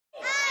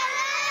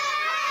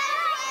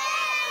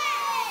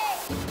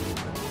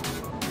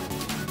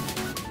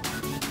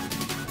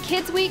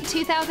Kids Week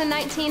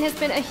 2019 has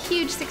been a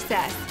huge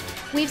success.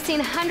 We've seen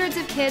hundreds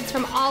of kids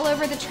from all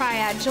over the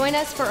Triad join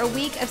us for a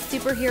week of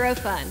superhero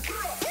fun.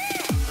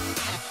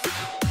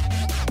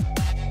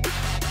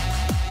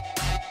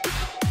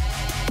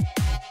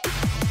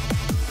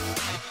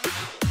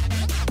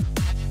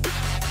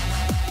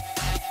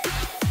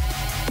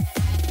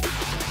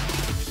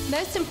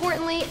 Most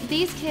importantly,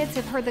 these kids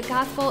have heard the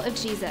gospel of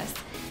Jesus,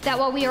 that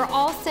while we are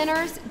all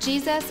sinners,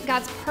 Jesus,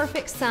 God's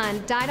perfect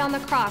Son, died on the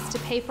cross to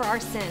pay for our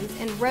sins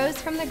and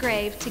rose from the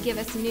grave to give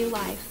us new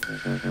life.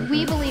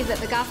 We believe that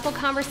the gospel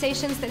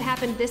conversations that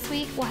happened this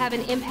week will have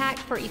an impact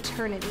for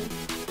eternity.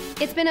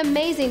 It's been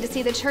amazing to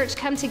see the church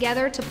come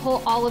together to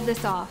pull all of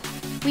this off.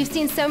 We've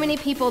seen so many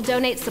people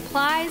donate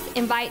supplies,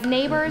 invite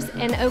neighbors,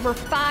 and over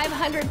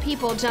 500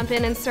 people jump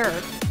in and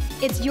serve.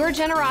 It's your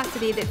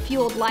generosity that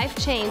fueled life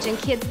change in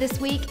kids this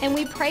week, and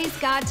we praise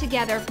God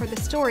together for the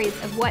stories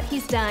of what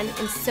He's done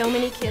in so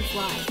many kids'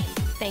 lives.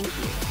 Thank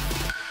you.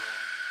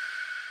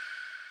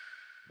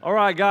 All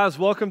right, guys,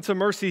 welcome to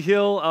Mercy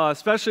Hill.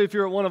 Especially if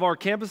you're at one of our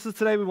campuses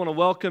today, we want to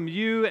welcome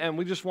you, and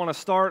we just want to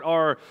start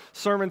our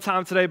sermon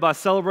time today by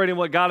celebrating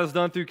what God has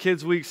done through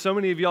Kids Week. So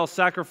many of y'all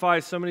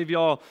sacrificed, so many of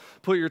y'all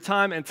put your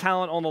time and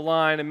talent on the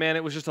line, and man,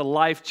 it was just a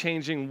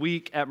life-changing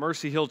week at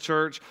Mercy Hill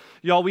Church.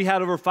 Y'all, we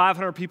had over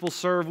 500 people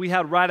serve. We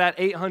had right at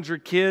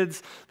 800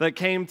 kids that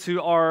came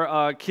to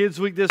our Kids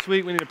Week this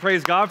week. We need to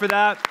praise God for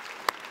that.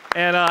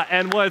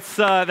 And what's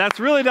that's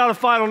really not a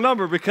final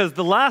number because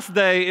the last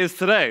day is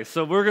today.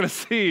 So we're going to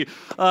see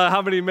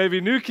how many maybe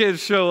new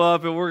kids show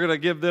up, and we're going to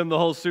give them the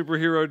whole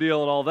superhero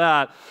deal and all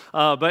that.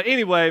 But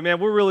anyway, man,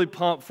 we're really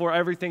pumped for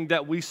everything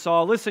that we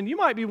saw. Listen, you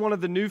might be one of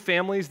the new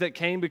families that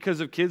came because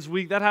of Kids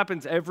Week. That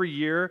happens every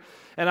year.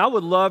 And I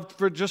would love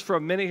for just for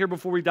a minute here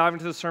before we dive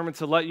into the sermon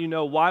to let you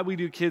know why we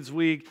do Kids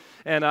Week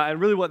and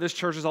really what this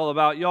church is all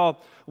about.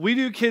 Y'all, we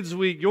do Kids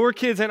Week, your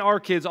kids and our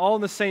kids, all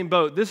in the same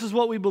boat. This is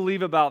what we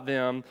believe about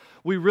them.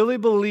 We really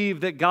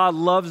believe that God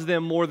loves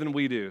them more than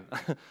we do.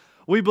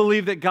 We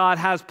believe that God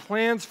has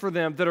plans for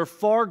them that are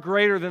far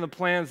greater than the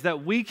plans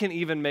that we can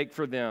even make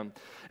for them.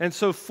 And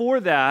so for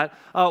that,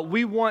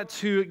 we want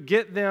to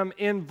get them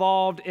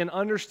involved in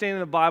understanding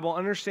the Bible,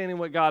 understanding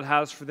what God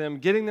has for them,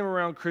 getting them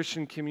around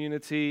Christian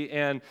community.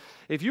 And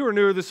if you were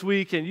newer this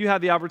week and you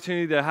had the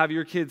opportunity to have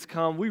your kids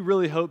come, we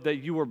really hope that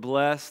you were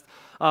blessed.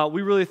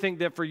 We really think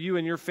that for you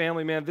and your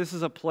family, man, this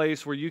is a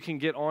place where you can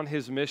get on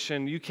His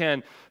mission. You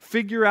can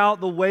figure out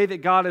the way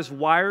that God has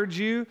wired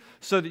you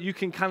so that you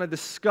can kind of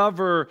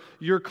discover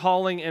your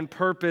calling and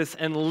purpose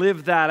and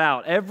live that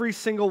out. Every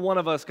single one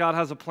of us, God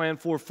has a plan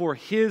for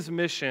His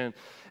mission.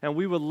 And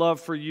we would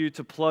love for you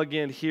to plug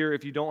in here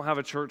if you don't have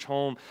a church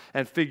home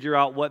and figure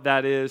out what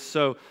that is.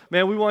 So,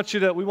 man, we want you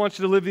to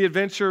live the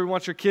adventure. We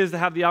want your kids to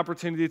have the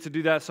opportunity to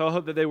do that. So I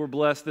hope that they were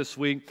blessed this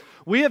week.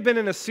 We have been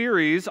in a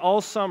series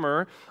all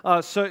summer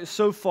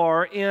so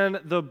far in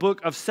the book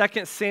of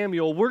 2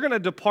 Samuel. We're going to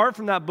depart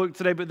from that book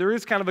today, but there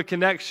is kind of a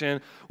connection.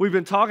 We've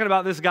been talking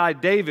about this guy,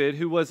 David,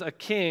 who was a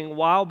king a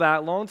while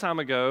back, long time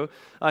ago.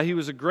 He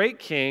was a great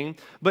king,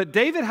 but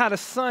David had a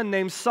son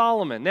named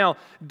Solomon. Now,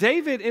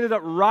 David ended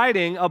up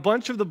writing a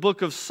bunch of the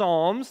book of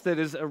Psalms that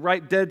is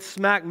right dead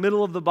smack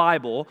middle of the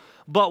Bible.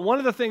 But one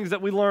of the things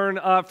that we learn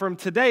from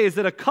today is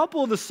that a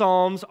couple of the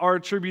Psalms are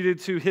attributed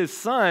to his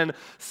son,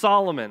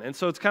 Solomon. And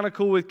so it's kind of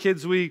cool with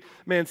Kids Week,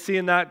 man,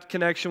 seeing that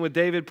connection with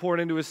David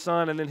pouring into his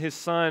son and then his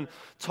son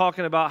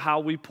talking about how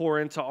we pour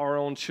into our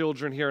own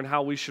children here and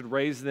how we should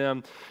raise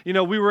them. You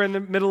know, we were in the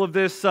middle of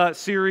this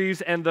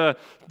series, and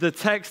the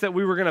text that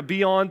we were going to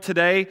be on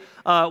today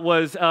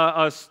was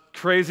a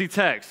crazy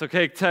text,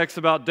 okay? Text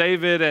about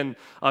David and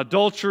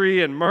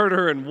adultery and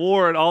murder and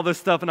war and all this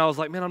stuff. And I was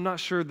like, man, I'm not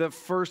sure that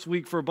first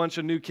week for a bunch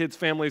of new kids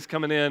families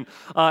coming in,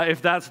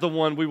 if that's the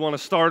one we want to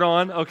start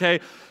on,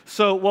 okay?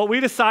 So what we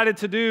decided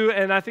to do,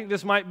 and I think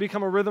this might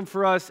become a rhythm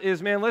for us,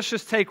 is, man, let's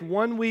just take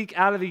 1 week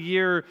out of the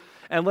year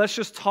and let's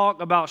just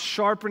talk about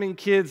sharpening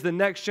kids, the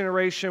next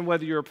generation,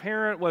 whether you're a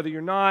parent, whether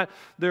you're not,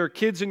 there are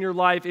kids in your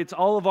life. It's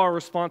all of our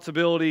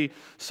responsibility.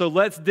 So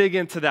let's dig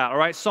into that, all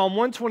right? Psalm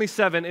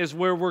 127 is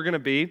where we're going to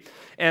be,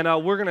 and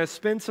we're going to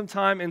spend some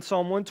time in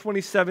Psalm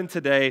 127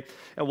 today.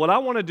 And what I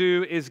want to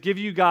do is give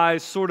you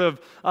guys sort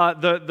of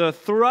the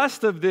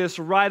thrust of this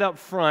right up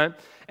front.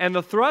 And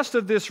the thrust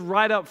of this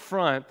right up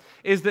front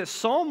is that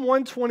Psalm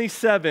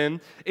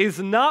 127 is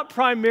not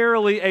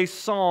primarily a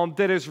psalm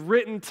that is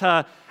written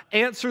to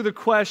answer the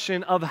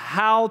question of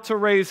how to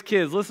raise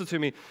kids. Listen to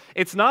me.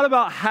 It's not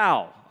about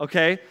how,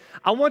 okay?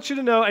 I want you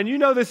to know, and you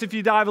know this if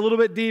you dive a little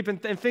bit deep and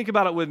think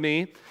about it with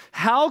me,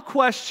 how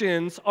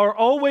questions are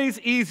always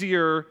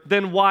easier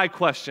than why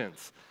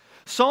questions.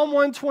 Psalm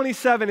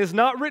 127 is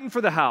not written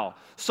for the how.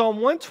 Psalm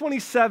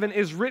 127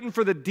 is written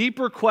for the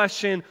deeper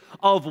question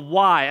of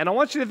why. And I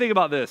want you to think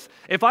about this.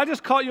 If I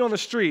just caught you on the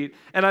street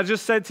and I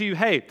just said to you,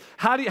 hey,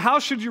 how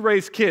should you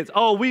raise kids?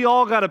 Oh, we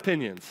all got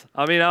opinions.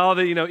 I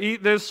mean,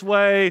 eat this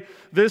way,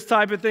 this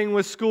type of thing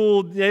with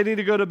school, they need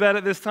to go to bed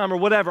at this time or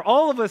whatever.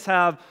 All of us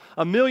have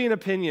a million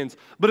opinions.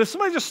 But if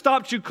somebody just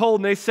stopped you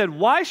cold and they said,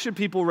 why should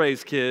people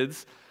raise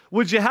kids?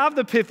 Would you have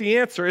the pithy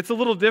answer? It's a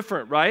little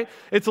different, right?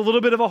 It's a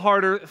little bit of a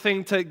harder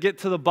thing to get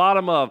to the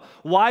bottom of.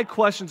 Why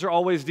questions are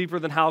always deeper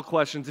than how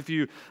questions. If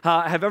you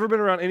have ever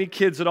been around any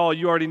kids at all,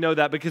 you already know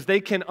that because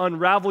they can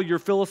unravel your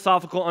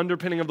philosophical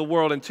underpinning of the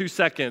world in 2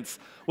 seconds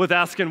with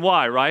asking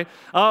why, right?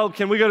 Oh,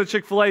 can we go to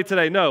Chick-fil-A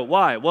today? No.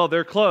 Why? Well,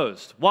 they're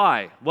closed.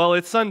 Why? Well,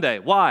 it's Sunday.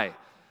 Why?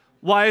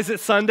 Why is it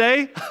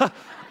Sunday?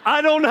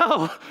 I don't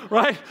know,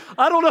 right?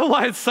 I don't know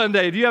why it's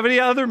Sunday. Do you have any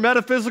other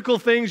metaphysical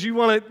things you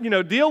want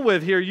to, deal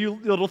with here, you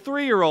little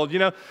 3-year-old?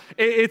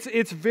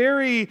 It's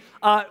very,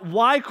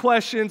 why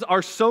questions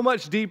are so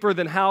much deeper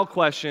than how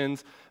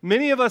questions.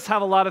 Many of us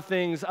have a lot of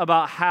things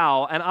about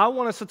how, and I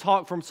want us to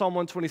talk from Psalm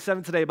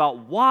 127 today about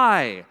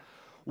why.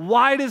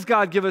 Why does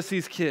God give us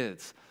these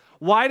kids?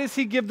 Why does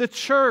he give the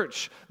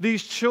church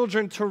these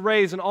children to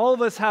raise? And all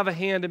of us have a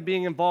hand in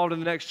being involved in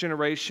the next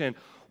generation.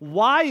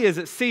 Why is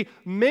it? See,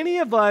 many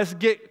of us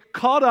get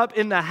caught up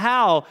in the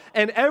how,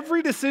 and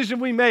every decision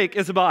we make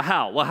is about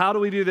how. Well, how do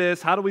we do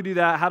this? How do we do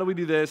that? How do we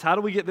do this? How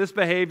do we get this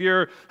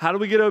behavior? How do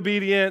we get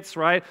obedience,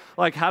 right?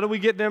 Like, how do we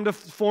get them to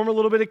form a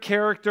little bit of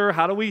character?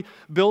 How do we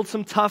build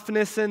some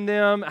toughness in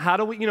them? How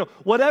do we,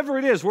 whatever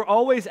it is, we're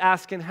always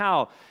asking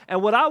how.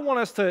 And what I want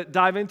us to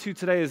dive into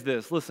today is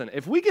this. Listen,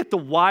 if we get the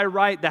why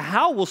right, the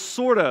how will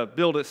sort of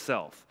build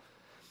itself.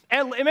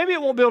 And maybe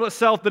it won't build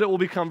itself, but it will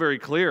become very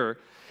clear.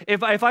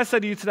 If I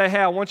said to you today, hey,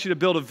 I want you to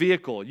build a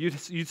vehicle,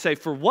 you'd say,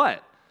 for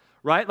what,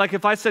 right? Like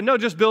if I said, no,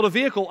 just build a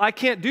vehicle, I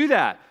can't do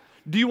that.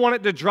 Do you want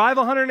it to drive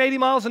 180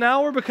 miles an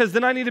hour? Because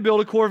then I need to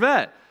build a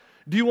Corvette.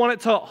 Do you want it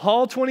to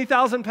haul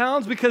 20,000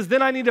 pounds? Because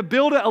then I need to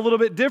build it a little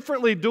bit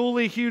differently,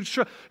 dually huge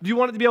truck. Do you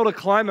want it to be able to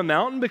climb a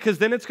mountain? Because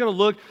then it's going to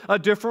look a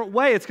different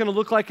way. It's going to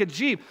look like a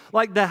Jeep.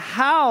 Like the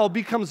how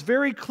becomes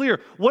very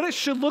clear. What it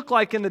should look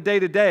like in the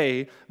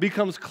day-to-day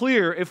becomes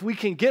clear if we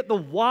can get the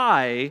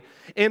why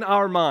in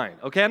our mind,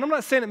 okay? And I'm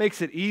not saying it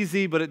makes it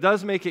easy, but it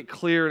does make it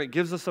clear and it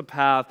gives us a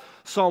path.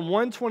 Psalm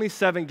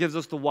 127 gives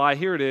us the why.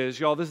 Here it is.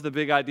 Y'all, this is the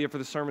big idea for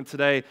the sermon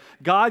today.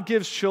 God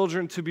gives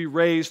children to be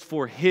raised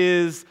for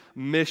his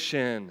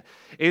mission.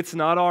 It's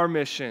not our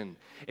mission.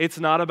 It's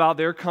not about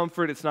their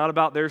comfort. It's not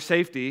about their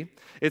safety.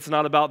 It's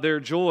not about their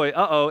joy.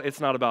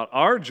 It's not about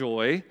our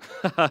joy,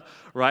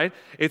 right?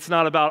 It's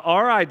not about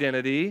our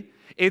identity.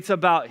 It's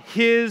about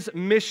his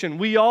mission.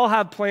 We all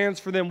have plans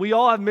for them. We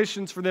all have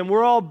missions for them.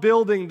 We're all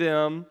building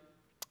them.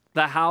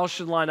 The how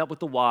should line up with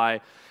the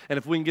why. And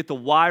if we can get the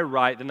why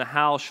right, then the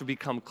how should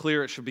become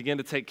clear. It should begin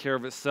to take care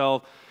of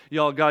itself.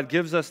 Y'all, God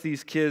gives us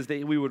these kids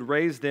that we would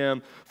raise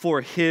them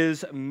for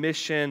his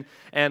mission.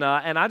 And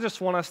I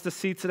just want us to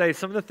see today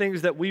some of the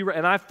things that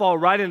and I fall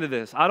right into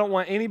this. I don't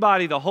want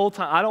anybody the whole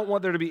time, I don't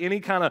want there to be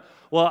any kind of,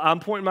 well, I'm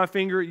pointing my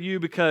finger at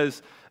you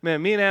because,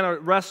 man, me and Anna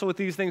wrestle with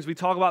these things. We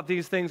talk about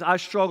these things. I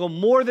struggle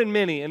more than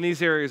many in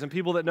these areas, and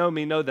people that know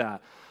me know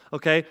that.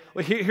 Okay?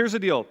 Well, here's the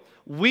deal.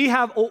 We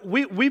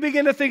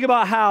begin to think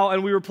about how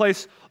and we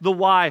replace the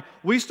why.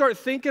 We start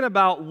thinking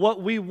about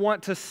what we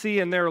want to see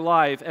in their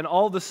life, and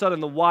all of a sudden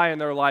the why in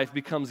their life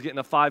becomes getting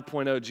a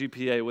 5.0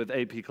 GPA with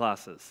AP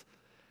classes.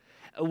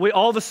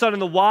 All of a sudden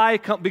the why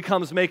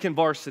becomes making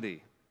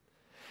varsity.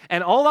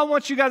 And all I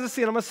want you guys to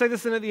see, and I'm going to say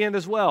this in at the end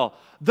as well,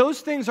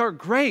 those things are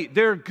great.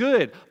 They're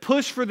good.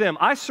 Push for them.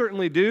 I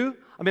certainly do.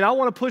 I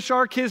want to push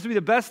our kids to be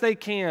the best they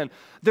can.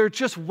 They're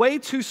just way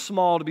too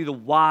small to be the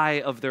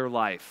why of their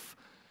life.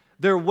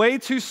 They're way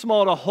too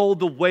small to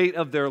hold the weight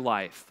of their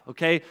life,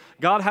 okay?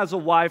 God has a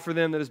why for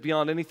them that is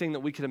beyond anything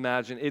that we can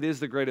imagine. It is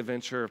the great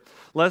adventure.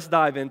 Let's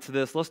dive into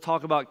this. Let's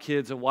talk about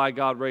kids and why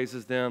God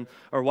raises them,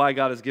 or why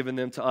God has given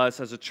them to us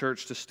as a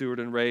church to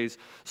steward and raise.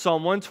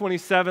 Psalm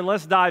 127,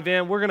 let's dive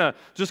in. We're going to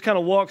just kind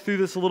of walk through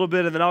this a little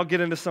bit, and then I'll get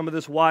into some of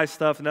this why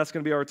stuff, and that's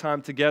going to be our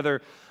time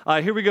together.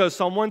 Here we go,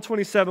 Psalm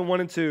 127,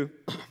 1 and 2.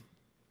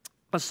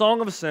 A song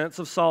of ascents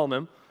of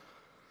Solomon.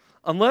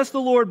 Unless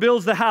the Lord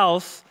builds the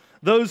house,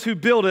 those who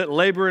build it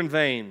labor in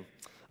vain.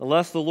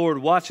 Unless the Lord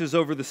watches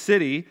over the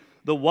city,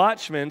 the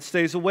watchman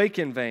stays awake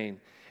in vain.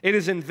 It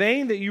is in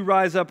vain that you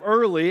rise up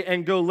early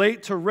and go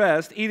late to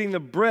rest, eating the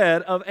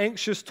bread of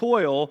anxious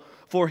toil,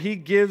 for he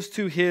gives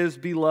to his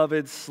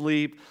beloved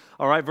sleep.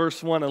 All right,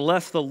 verse 1,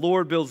 unless the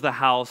Lord builds the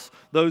house,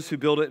 those who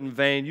build it in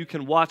vain. You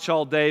can watch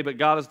all day, but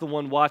God is the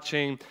one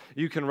watching.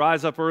 You can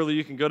rise up early,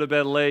 you can go to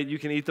bed late, you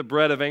can eat the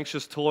bread of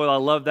anxious toil. I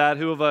love that.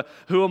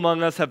 Who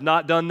among us have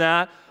not done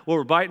that? Well,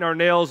 we're biting our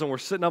nails and we're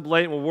sitting up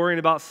late and we're worrying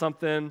about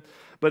something.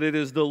 But it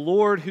is the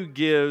Lord who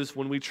gives,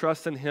 when we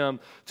trust in him,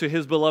 to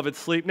his beloved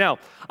sleep. Now,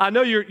 I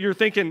know you're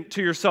thinking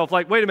to yourself,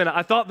 like, wait a minute,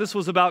 I thought this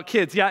was about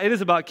kids. Yeah, it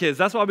is about kids.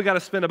 That's why we got to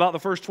spend about the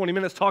first 20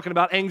 minutes talking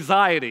about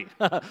anxiety,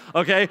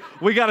 okay?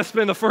 We got to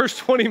spend the first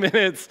 20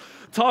 minutes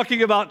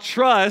talking about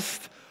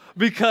trust,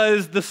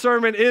 because the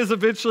sermon is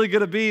eventually going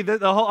to be,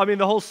 the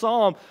whole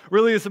psalm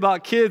really is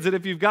about kids. And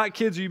if you've got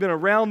kids or you've been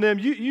around them,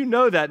 you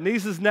know that.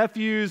 Nieces,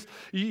 nephews,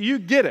 you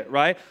get it,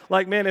 right?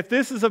 Like, man, if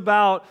this is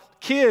about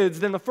kids,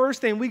 then the first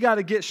thing we got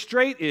to get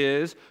straight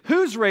is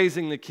who's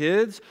raising the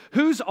kids?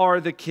 Whose are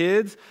the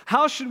kids?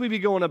 How should we be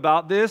going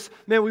about this?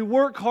 Man, we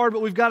work hard,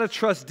 but we've got to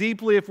trust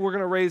deeply if we're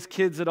going to raise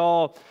kids at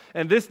all.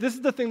 And this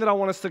is the thing that I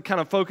want us to kind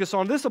of focus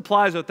on. This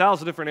applies to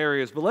 1,000 different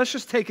areas, but let's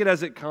just take it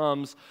as it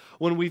comes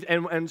when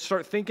and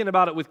start thinking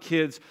about it with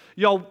kids.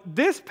 Y'all,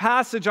 this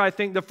passage, I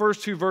think the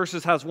first 2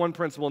 verses has one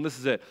principle, and this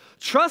is it.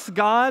 Trust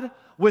God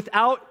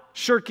without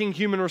shirking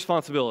human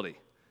responsibility.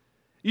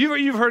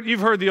 You've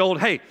heard the old,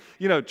 hey,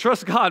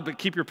 trust God, but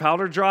keep your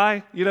powder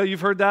dry.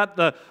 You've heard that,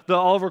 the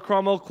Oliver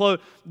Cromwell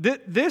quote.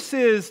 This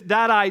is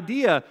that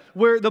idea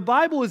where the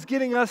Bible is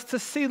getting us to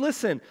see,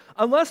 listen,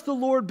 unless the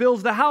Lord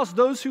builds the house,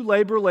 those who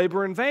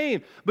labor in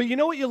vain. But you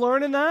know what you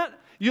learn in that?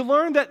 You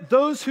learn that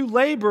those who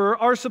labor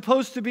are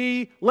supposed to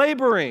be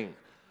laboring,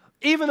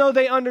 even though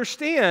they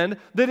understand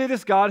that it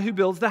is God who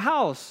builds the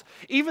house.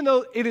 Even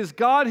though it is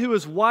God who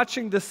is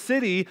watching the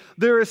city,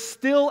 there is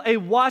still a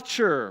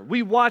watcher.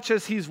 We watch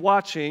as he's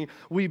watching.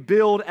 We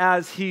build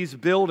as he's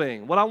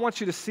building. What I want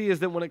you to see is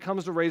that when it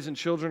comes to raising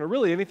children, or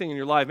really anything in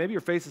your life, maybe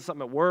you're facing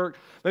something at work,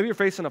 maybe you're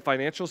facing a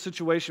financial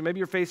situation, maybe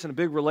you're facing a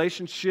big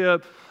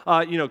relationship,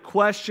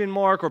 question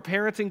mark, or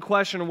parenting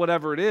question, or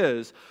whatever it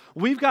is,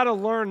 we've got to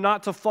learn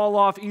not to fall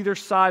off either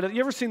side. You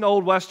ever seen the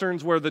old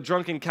Westerns where the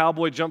drunken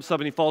cowboy jumps up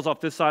and he falls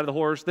off this side of the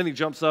horse, then he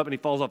jumps up and he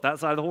falls off that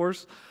side of the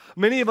horse?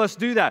 Many of us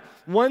do that.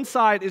 One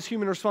side is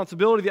human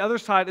responsibility, the other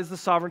side is the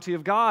sovereignty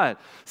of God.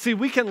 See,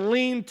 we can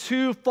lean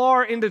too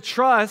far into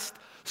trust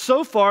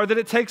so far that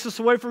it takes us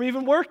away from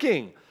even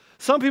working.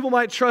 Some people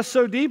might trust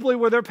so deeply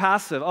where they're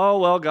passive. Oh,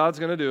 well, God's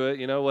going to do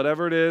it.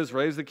 Whatever it is,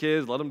 raise the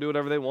kids, let them do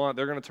whatever they want.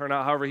 They're going to turn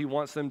out however he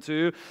wants them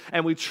to.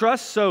 And we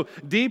trust so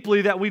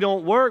deeply that we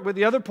don't work. But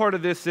the other part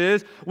of this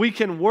is we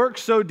can work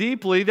so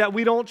deeply that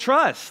we don't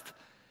trust.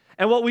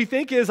 And what we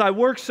think is, I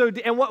work so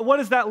deep. And what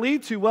does that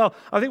lead to? Well,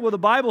 I think what the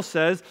Bible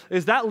says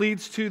is that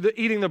leads to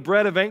eating the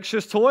bread of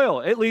anxious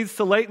toil. It leads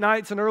to late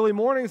nights and early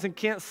mornings and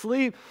can't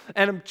sleep,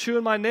 and I'm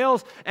chewing my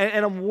nails,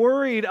 and I'm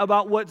worried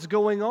about what's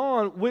going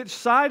on. Which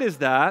side is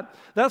that?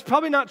 That's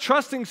probably not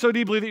trusting so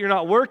deeply that you're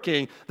not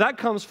working. That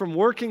comes from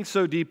working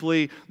so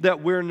deeply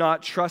that we're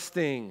not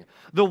trusting.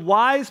 The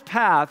wise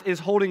path is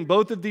holding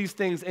both of these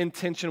things in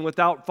tension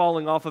without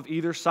falling off of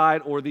either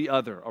side or the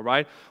other, all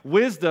right?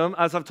 Wisdom,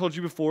 as I've told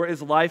you before,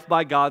 is life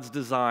by God's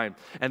design.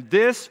 And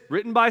this,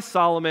 written by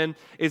Solomon,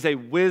 is a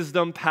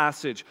wisdom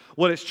passage.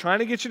 What it's trying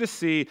to get you to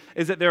see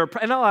is that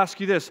and I'll ask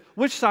you this,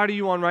 which side are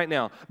you on right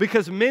now?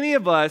 Because many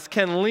of us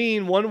can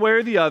lean one way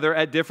or the other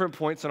at different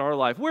points in our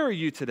life. Where are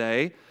you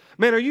today?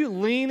 Man, are you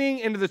leaning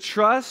into the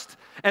trust?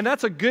 And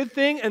that's a good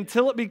thing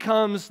until it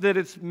becomes that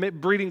it's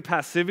breeding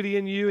passivity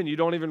in you and you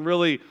don't even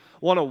really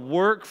want to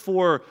work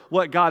for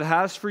what God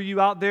has for you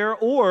out there?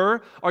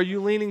 Or are you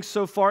leaning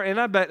so far? And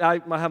I bet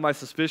I have my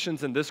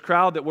suspicions in this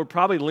crowd that we're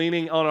probably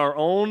leaning on our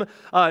own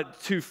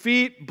 2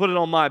 feet, put it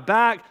on my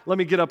back. Let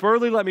me get up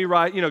early. Let me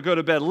go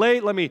to bed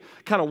late. Let me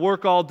kind of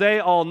work all day,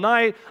 all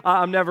night.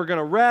 I'm never going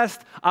to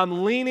rest.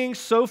 I'm leaning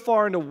so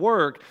far into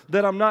work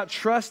that I'm not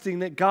trusting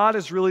that God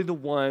is really the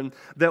one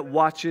that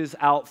watches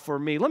out for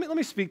me. Let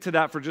me speak to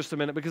that for just a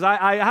minute, because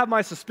I have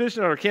my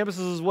suspicion on our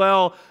campuses as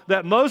well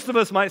that most of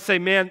us might say,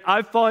 man,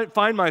 I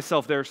find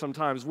myself there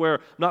sometimes where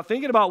I'm not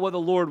thinking about what the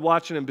Lord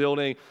watching and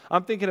building.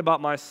 I'm thinking about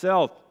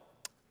myself.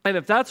 And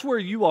if that's where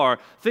you are,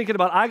 thinking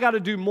about, I got to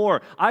do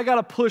more, I got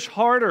to push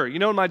harder,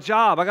 in my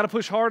job, I got to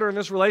push harder in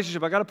this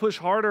relationship, I got to push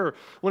harder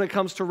when it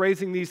comes to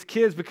raising these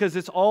kids because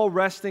it's all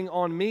resting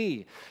on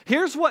me.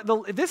 This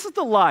is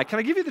the lie. Can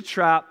I give you the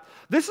trap?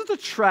 This is the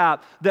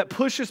trap that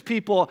pushes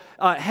people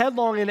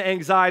headlong into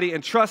anxiety,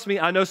 and trust me,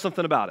 I know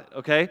something about it,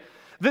 okay?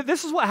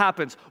 This is what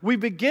happens. We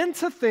begin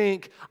to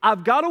think,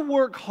 I've got to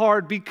work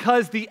hard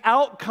because the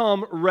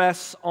outcome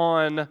rests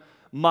on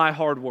my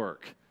hard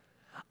work.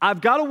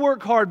 I've got to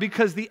work hard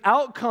because the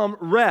outcome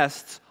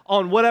rests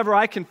on whatever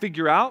I can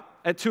figure out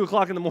at 2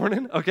 o'clock in the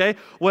morning, okay?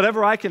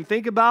 Whatever I can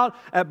think about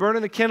at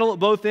burning the candle at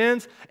both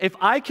ends. If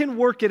I can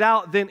work it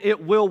out, then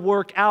it will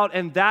work out,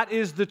 and that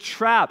is the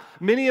trap.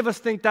 Many of us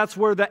think that's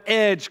where the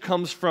edge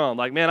comes from.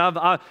 Like, man,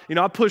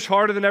 I push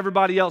harder than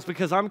everybody else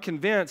because I'm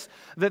convinced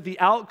that the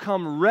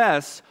outcome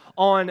rests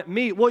on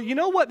me. Well, you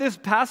know what this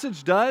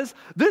passage does?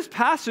 This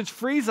passage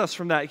frees us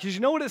from that, because you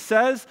know what it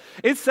says?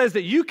 It says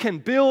that you can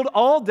build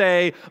all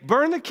day,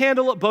 burn the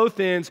candle at both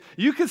ends,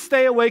 you can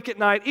stay awake at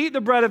night, eat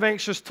the bread of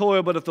anxious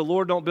toil, but if the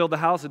Lord don't build the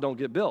house, it don't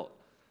get built.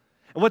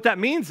 And what that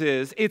means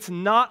is it's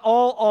not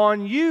all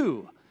on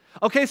you.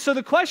 Okay, so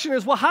the question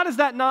is, well, how does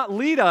that not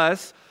lead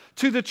us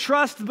to the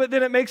trust, but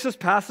then it makes us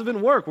passive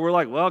in work? We're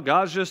like, well,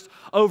 God's just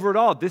over it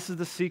all. This is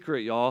the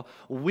secret, y'all.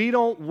 We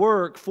don't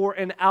work for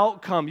an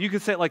outcome. You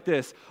could say it like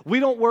this.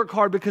 We don't work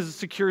hard because it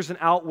secures an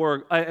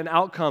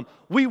outcome.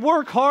 We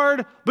work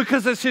hard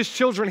because as His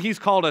children, He's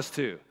called us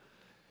to.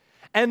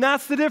 And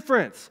that's the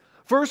difference.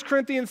 1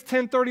 Corinthians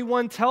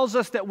 10:31 tells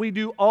us that we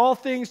do all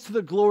things to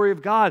the glory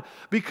of God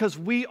because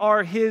we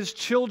are His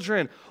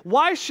children.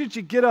 Why should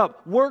you get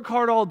up, work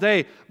hard all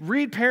day,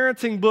 read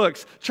parenting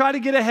books, try to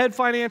get ahead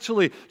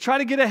financially, try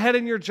to get ahead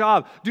in your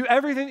job, do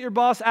everything that your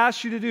boss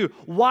asks you to do?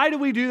 Why do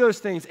we do those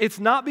things? It's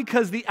not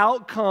because the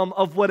outcome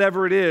of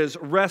whatever it is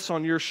rests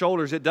on your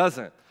shoulders. It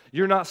doesn't.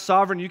 You're not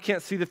sovereign. You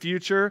can't see the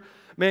future.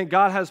 Man,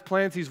 God has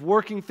plans. He's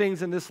working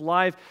things in this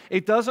life.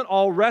 It doesn't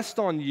all rest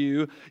on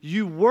you.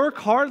 You work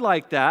hard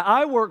like that.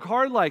 I work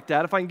hard like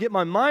that if I can get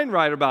my mind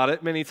right about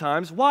it many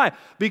times. Why?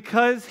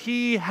 Because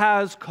He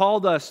has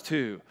called us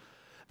to.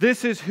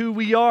 This is who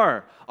we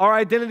are. Our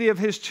identity of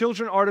His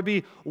children are to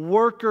be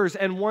workers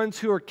and ones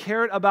who are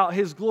cared about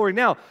His glory.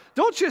 Now,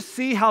 don't you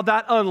see how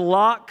that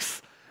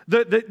unlocks?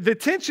 The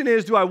tension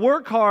is, do I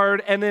work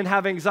hard and then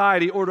have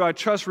anxiety, or do I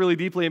trust really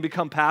deeply and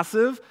become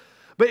passive?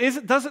 But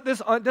doesn't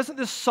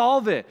this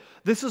solve it?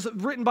 This is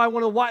written by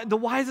one of the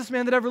wisest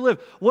man that ever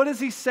lived. What is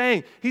he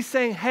saying? He's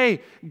saying,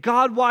 hey,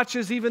 God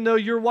watches even though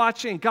you're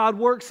watching. God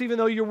works even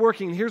though you're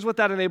working. Here's what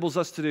that enables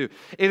us to do.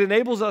 It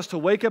enables us to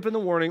wake up in the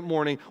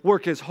morning,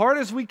 work as hard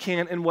as we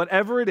can in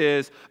whatever it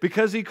is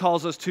because He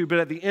calls us to. But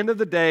at the end of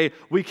the day,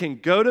 we can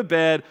go to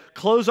bed,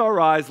 close our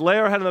eyes, lay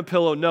our head on the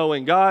pillow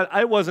knowing, God,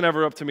 it wasn't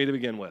ever up to me to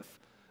begin with.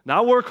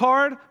 Now I work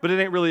hard, but it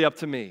ain't really up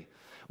to me.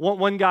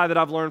 One guy that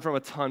I've learned from a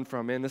ton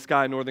from, man, this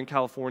guy in Northern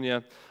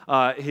California,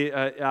 out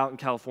in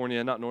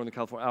California, not Northern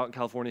California, out in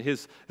California,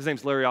 his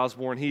name's Larry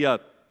Osborne.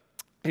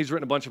 He's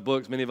written a bunch of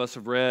books many of us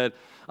have read.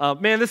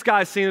 Man, this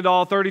guy's seen it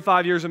all,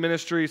 35 years of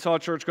ministry, saw a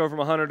church go from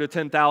 100 to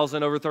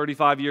 10,000 over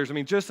 35 years. I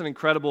mean, just an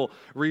incredible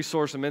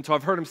resource and mentor.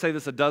 I've heard him say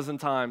this a dozen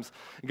times.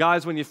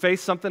 Guys, when you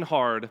face something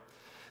hard,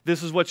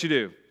 this is what you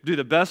do. Do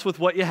the best with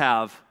what you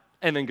have,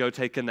 and then go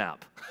take a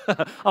nap.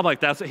 I'm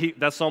like, that's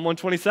Psalm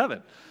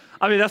 127.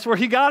 I mean, that's where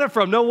he got it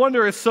from. No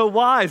wonder it's so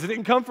wise. It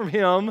didn't come from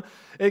him.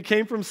 It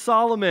came from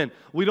Solomon.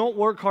 We don't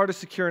work hard to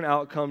secure an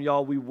outcome,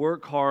 y'all. We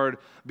work hard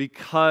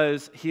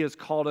because He has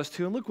called us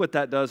to. And look what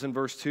that does in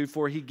verse 2.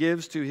 For He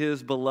gives to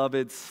His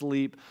beloved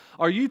sleep.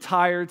 Are you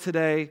tired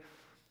today?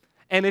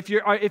 And if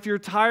you're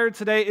tired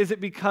today, is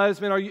it because,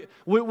 man,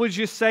 would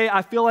you say,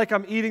 I feel like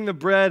I'm eating the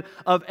bread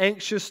of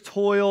anxious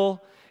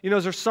toil? You know,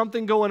 is there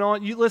something going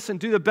on? You listen,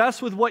 do the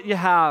best with what you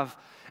have.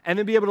 And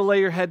then be able to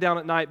lay your head down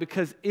at night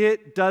because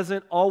it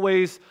doesn't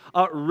always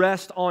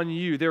rest on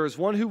you. There is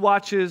one who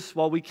watches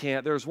while we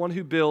can't. There is one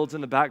who builds in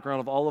the background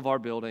of all of our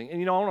building. And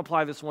you know, I want to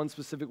apply this one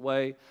specific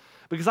way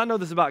because I know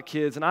this about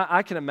kids, and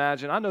I can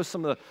imagine. I know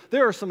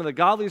there are some of the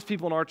godliest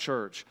people in our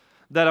church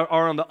that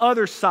are on the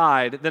other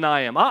side than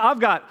I am.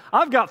 I've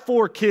got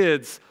 4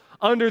 kids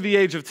under the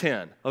age of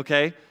 10.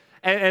 Okay.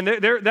 And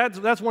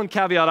that's one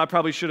caveat I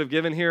probably should have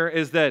given here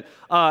is that,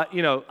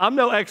 I'm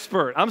no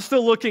expert. I'm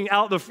still looking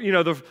out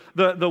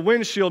the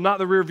windshield, not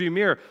the rearview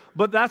mirror.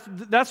 But that's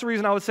the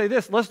reason I would say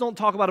this. Let's don't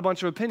talk about a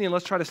bunch of opinion.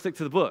 Let's try to stick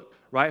to the book,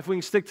 right? If we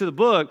can stick to the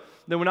book,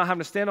 then we're not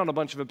having to stand on a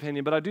bunch of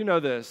opinion. But I do know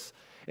this.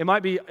 It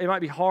might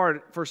be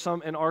hard for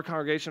some in our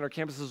congregation, our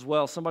campus as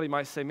well. Somebody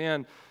might say,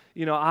 man,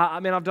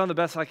 I've done the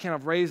best I can.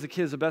 I've raised the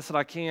kids the best that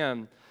I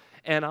can.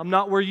 And I'm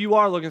not where you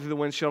are looking through the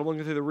windshield, I'm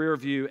looking through the rear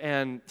view,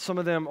 and some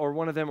of them or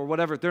one of them or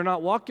whatever, they're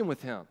not walking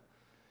with Him.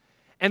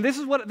 And this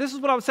is what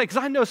I would say, because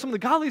I know some of the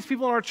godliest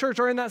people in our church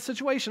are in that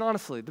situation,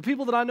 honestly, the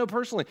people that I know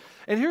personally.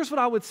 And here's what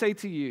I would say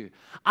to you.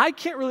 I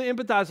can't really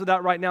empathize with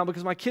that right now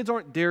because my kids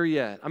aren't there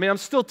yet. I mean, I'm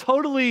still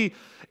totally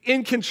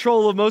in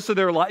control of most of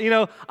their life. You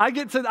know, I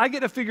get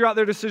to figure out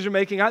their decision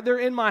making. They're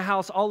in my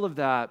house, all of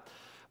that.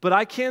 But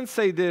I can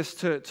say this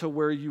to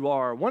where you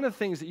are. One of the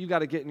things that you got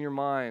to get in your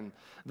mind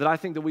that I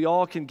think that we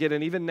all can get,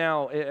 and even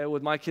now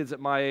with my kids at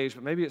my age,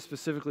 but maybe it's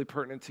specifically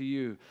pertinent to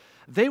you,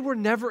 they were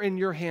never in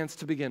your hands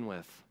to begin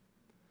with.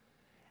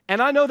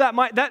 And I know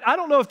I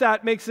don't know if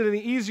that makes it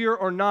any easier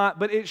or not,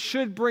 but it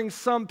should bring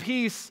some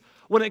peace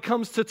when it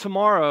comes to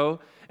tomorrow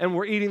and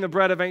we're eating the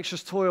bread of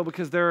anxious toil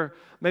because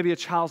maybe a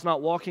child's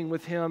not walking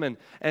with Him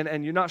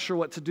and you're not sure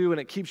what to do and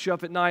it keeps you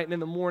up at night and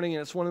in the morning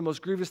and it's one of the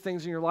most grievous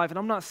things in your life. And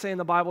I'm not saying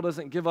the Bible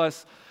doesn't give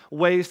us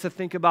ways to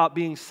think about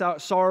being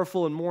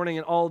sorrowful and mourning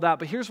and all of that,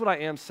 but here's what I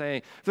am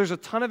saying. If there's a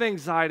ton of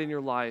anxiety in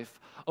your life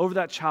over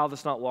that child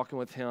that's not walking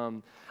with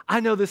Him, I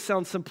know this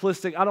sounds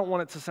simplistic. I don't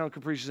want it to sound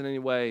capricious in any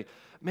way.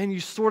 Man,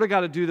 you sort of got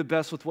to do the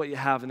best with what you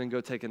have and then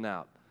go take a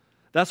nap.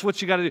 That's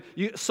what you got to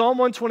do. Psalm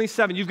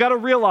 127, you've got to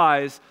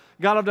realize,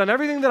 God, I've done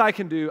everything that I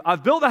can do.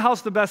 I've built the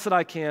house the best that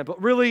I can,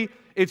 but really,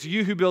 it's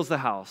you who builds the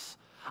house.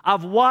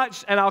 I've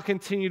watched and I'll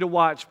continue to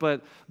watch,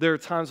 but there are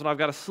times when I've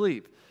got to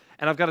sleep.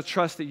 And I've got to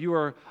trust that you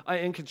are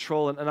in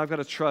control, and I've got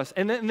to trust.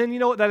 And then you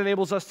know what that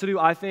enables us to do,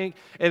 I think?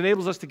 It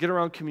enables us to get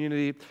around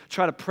community,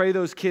 try to pray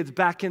those kids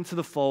back into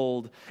the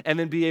fold, and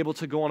then be able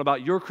to go on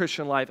about your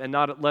Christian life and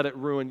not let it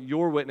ruin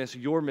your witness,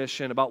 your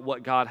mission about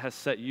what God has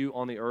set you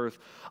on the earth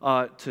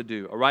to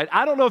do, all right?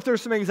 I don't know if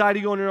there's some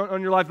anxiety going on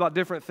in your life about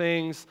different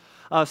things.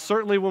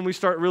 Certainly when we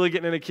start really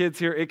getting into kids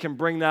here, it can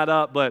bring that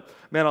up. But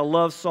man, I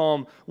love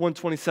Psalm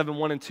 127,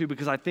 1 and 2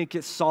 because I think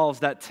it solves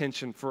that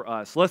tension for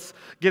us. Let's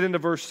get into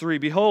verse 3.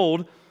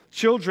 Behold,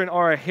 children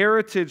are a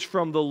heritage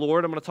from the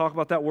Lord. I'm going to talk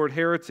about that word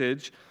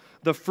heritage.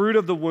 the fruit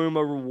of the womb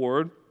a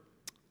reward.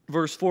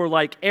 Verse 4,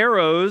 like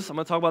arrows, I'm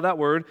going to talk about that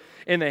word,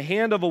 in the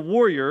hand of a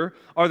warrior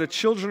are the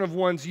children of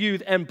one's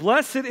youth, and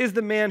blessed is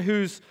the man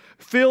who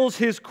fills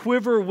his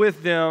quiver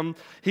with them.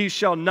 He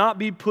shall not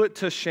be put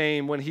to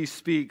shame when he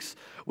speaks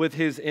with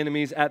his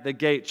enemies at the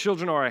gate.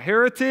 Children are a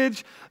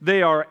heritage.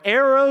 They are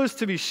arrows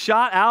to be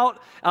shot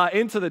out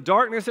into the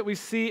darkness that we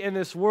see in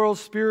this world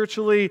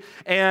spiritually.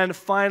 And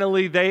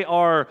finally, they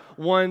are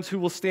ones who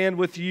will stand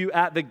with you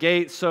at the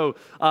gate. So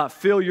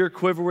fill your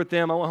quiver with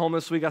them. I went home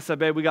this week. I said,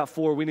 babe, we got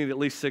 4. We need at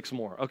least 6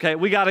 more. Okay,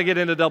 we got to get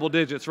into double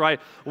digits, right?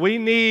 We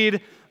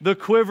need the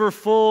quiver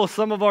full.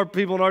 Some of our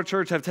people in our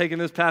church have taken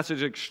this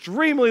passage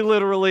extremely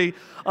literally,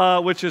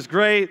 which is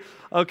great.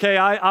 Okay,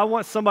 I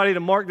want somebody to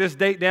mark this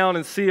date down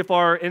and see if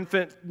our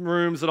infant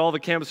rooms at all the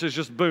campuses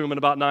just boom in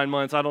about 9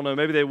 months. I don't know,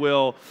 maybe they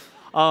will.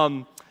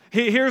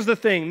 Here's the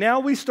thing. Now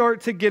we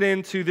start to get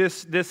into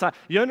this.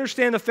 You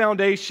understand the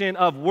foundation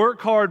of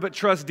work hard but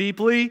trust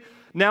deeply.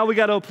 Now we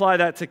got to apply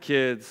that to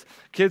kids.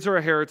 Kids are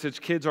a heritage.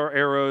 Kids are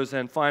arrows.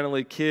 And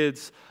finally,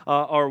 kids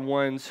are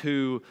ones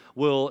who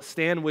will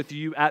stand with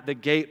you at the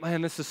gate.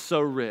 Man, this is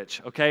so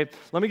rich, okay?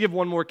 Let me give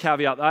one more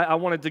caveat. I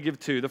wanted to give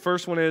 2. The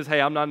first one is, hey,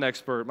 I'm not an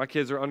expert. My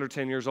kids are under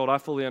 10 years old. I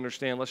fully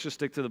understand. Let's just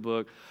stick to the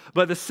book.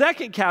 But the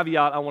second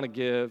caveat I want to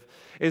give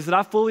is that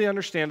I fully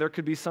understand there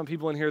could be some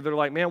people in here that are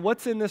like, man,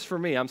 what's in this for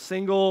me? I'm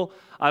single.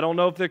 I don't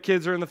know if their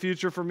kids are in the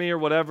future for me or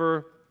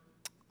whatever.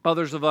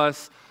 Others of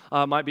us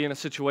might be in a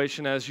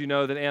situation, as you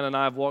know, that Anna and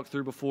I have walked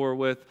through before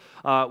with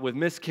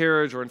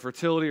miscarriage or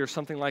infertility or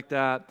something like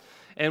that.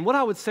 And what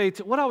I would say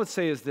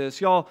is this,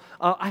 y'all.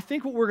 I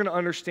think what we're going to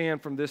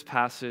understand from this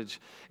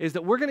passage is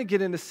that we're going to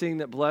get into seeing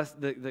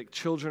that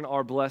children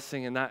are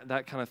blessing and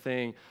that kind of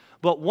thing.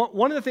 But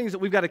one of the things that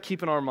we've got to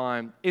keep in our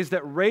mind is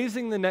that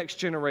raising the next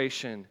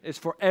generation is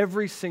for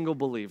every single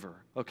believer,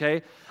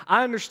 okay?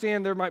 I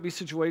understand there might be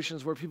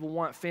situations where people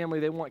want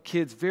family, they want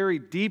kids very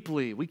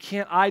deeply. We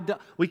can't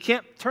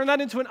turn that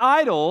into an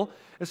idol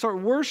and start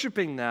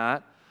worshiping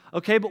that,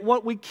 okay? But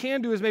what we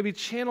can do is maybe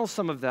channel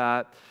some of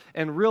that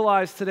and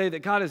realize today that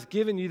God has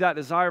given you that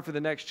desire for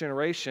the next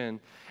generation.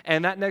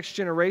 And that next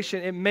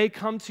generation, it may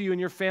come to you and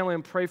your family,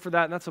 and pray for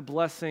that, and that's a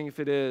blessing if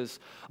it is.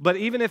 But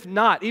even if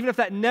not, even if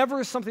that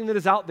never is something that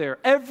is out there,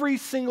 every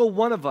single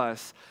one of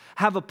us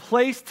have a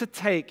place to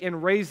take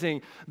in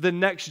raising the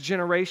next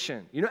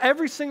generation. You know,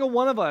 every single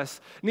one of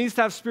us needs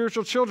to have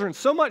spiritual children,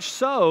 so much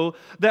so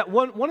that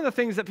one of the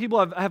things that people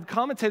have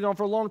commentated on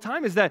for a long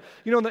time is that,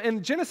 you know,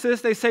 in Genesis,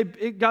 they say,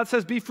 God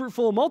says, be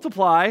fruitful and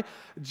multiply.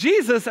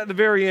 Jesus, at the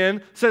very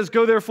end, says,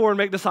 go therefore and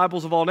make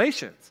disciples of all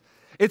nations.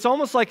 It's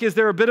almost like, is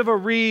there a bit of a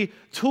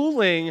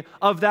retooling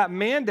of that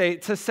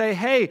mandate to say,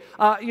 hey,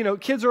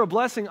 kids are a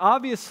blessing,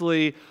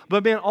 obviously,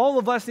 but man, all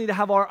of us need to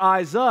have our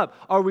eyes up.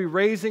 Are we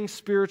raising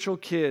spiritual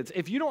kids?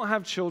 If you don't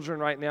have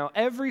children right now,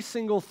 every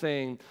single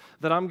thing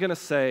that I'm going to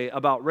say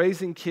about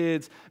raising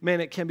kids, man,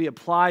 it can be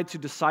applied to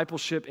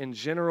discipleship in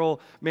general.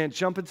 Man,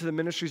 jump into the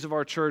ministries of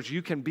our church.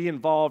 You can be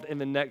involved in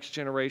the next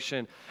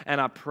generation, and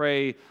I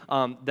pray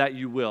that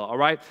you will, all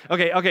right?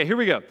 Okay, here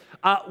we go.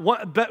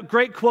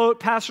 Great quote,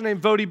 pastor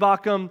named Vodi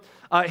Bakum.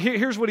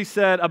 Here's what he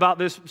said about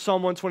this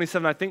Psalm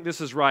 127. I think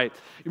this is right.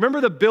 You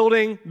remember the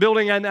building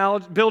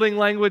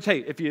language? Hey,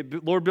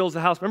 if Lord builds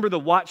the house, remember the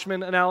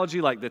watchman analogy,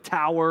 like the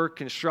tower,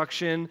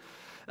 construction?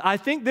 I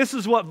think this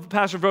is what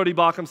Pastor Vodi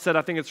Bakum said.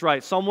 I think it's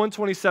right. Psalm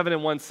 127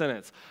 in one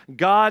sentence.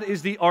 God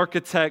is the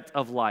architect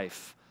of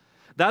life.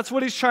 That's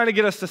what he's trying to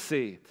get us to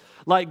see.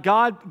 Like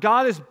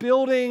God is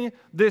building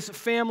this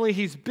family.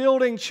 He's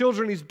building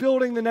children. He's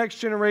building the next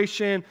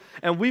generation.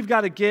 And we've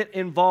got to get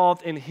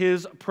involved in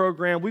his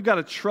program. We've got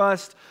to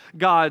trust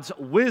God's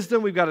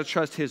wisdom. We've got to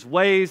trust his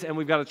ways. And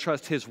we've got to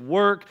trust his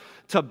work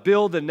to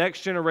build the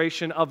next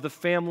generation of the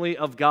family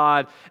of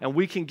God. And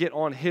we can get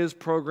on his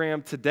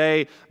program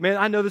today. Man,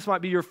 I know this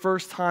might be your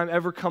first time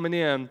ever coming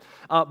in.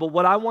 But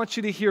what I want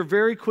you to hear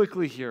very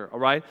quickly here, all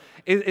right,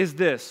 is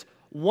this.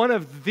 One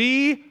of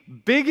the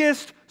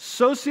biggest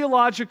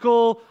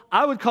sociological,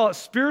 I would call it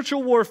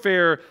spiritual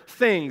warfare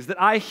things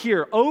that I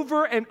hear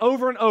over and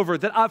over and over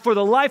that for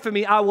the life of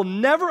me, I will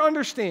never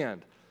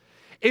understand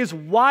is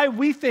why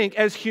we think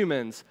as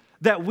humans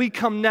that we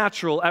come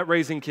natural at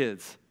raising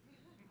kids.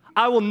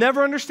 I will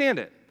never understand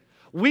it.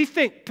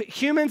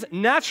 Humans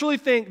naturally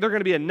think they're going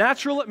to be a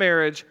natural at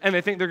marriage, and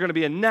they think they're going to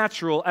be a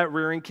natural at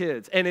rearing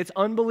kids. And it's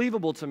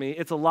unbelievable to me.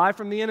 It's a lie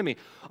from the enemy.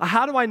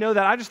 How do I know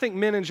that? I just think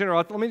men in general.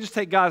 Let me just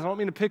take guys. I don't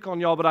mean to pick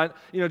on y'all, but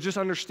just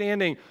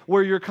understanding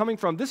where you're coming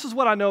from. This is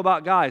what I know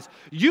about guys.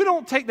 You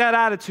don't take that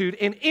attitude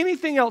in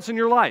anything else in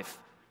your life.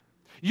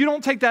 You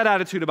don't take that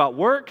attitude about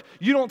work.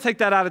 You don't take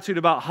that attitude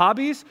about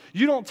hobbies.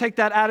 You don't take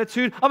that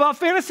attitude about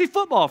fantasy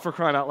football, for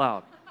crying out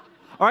loud.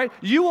 All right,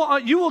 you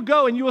will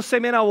go and you will say,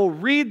 man, I will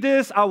read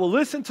this, I will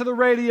listen to the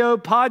radio,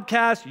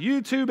 podcast,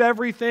 YouTube,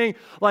 everything.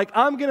 Like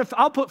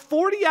I'll put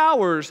 40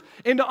 hours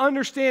into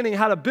understanding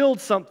how to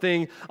build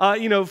something,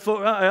 of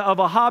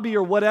a hobby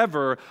or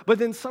whatever. But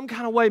then some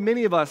kind of way,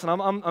 many of us,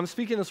 and I'm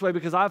speaking this way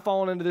because I've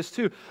fallen into this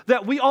too,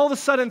 that we all of a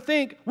sudden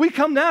think we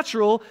come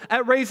natural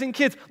at raising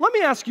kids. Let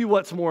me ask you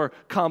what's more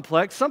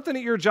complex, something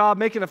at your job,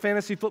 making a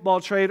fantasy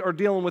football trade, or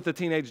dealing with a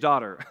teenage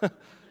daughter?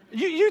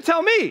 You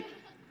tell me.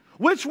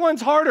 Which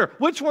one's harder?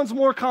 Which one's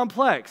more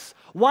complex?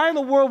 Why in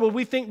the world would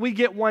we think we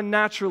get one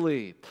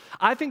naturally?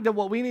 I think that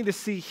what we need to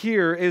see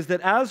here is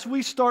that as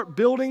we start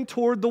building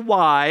toward the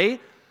why,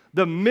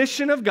 the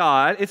mission of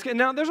God,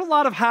 now there's a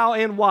lot of how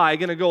and why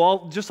going to go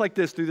all just like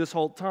this through this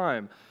whole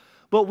time.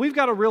 But we've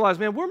got to realize,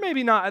 man, we're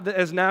maybe not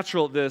as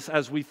natural at this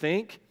as we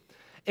think.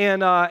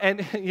 And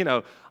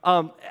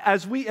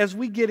as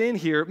we get in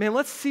here, man,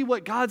 let's see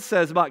what God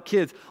says about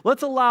kids.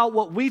 Let's allow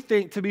what we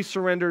think to be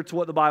surrendered to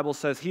what the Bible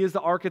says. He is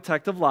the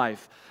architect of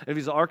life. And if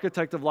he's the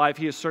architect of life,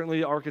 he is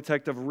certainly the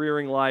architect of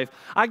rearing life.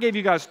 I gave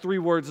you guys 3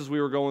 words as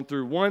we were going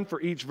through, 1 for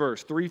each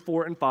verse, 3,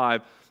 4, and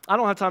 5. I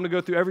don't have time to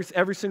go through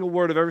every single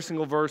word of every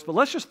single verse, but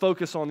let's just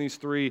focus on these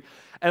 3.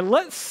 And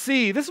let's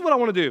see, this is what I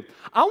want to do.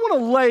 I want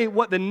to lay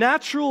what the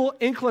natural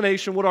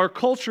inclination, what our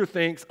culture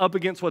thinks, up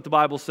against what the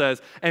Bible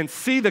says and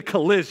see the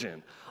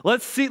collision.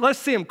 Let's see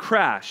them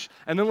crash,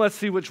 and then let's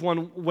see which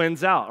one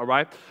wins out, all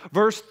right?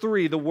 Verse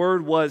 3, the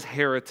word was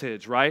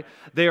heritage, right?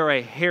 They are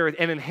an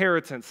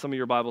inheritance, some of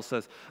your Bible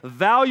says.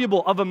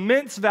 Valuable, of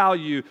immense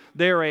value,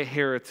 they are a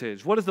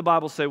heritage. What does the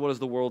Bible say? What does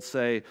the world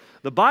say?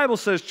 The Bible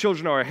says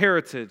children are a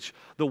heritage.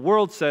 The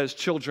world says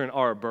children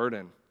are a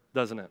burden,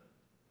 doesn't it?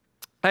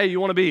 Hey,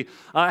 you want to be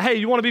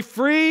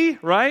free,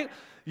 right?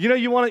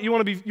 You want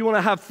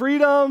to have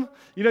freedom.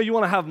 You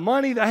want to have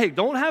money. Hey,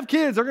 don't have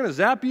kids. They're going to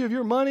zap you of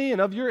your money and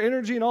of your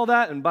energy and all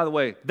that. And by the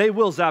way, they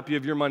will zap you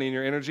of your money and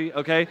your energy,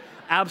 okay?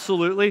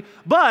 Absolutely.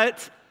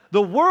 But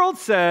the world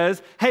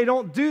says, hey,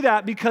 don't do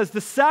that because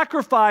the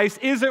sacrifice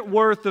isn't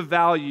worth the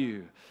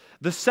value.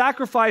 The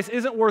sacrifice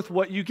isn't worth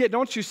what you get.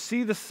 Don't you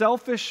see the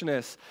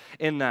selfishness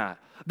in that?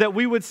 That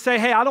we would say,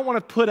 hey, I don't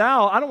want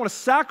to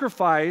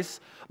sacrifice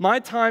my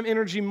time,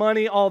 energy,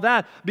 money, all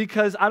that,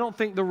 because I don't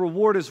think the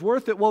reward is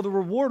worth it. Well, the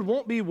reward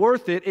won't be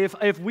worth it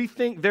if we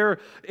think they're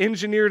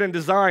engineered and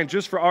designed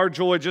just for our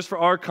joy, just for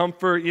our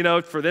comfort,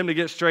 for them to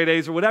get straight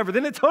A's or whatever,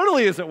 then it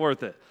totally isn't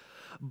worth it.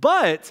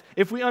 But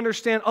if we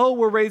understand,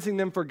 we're raising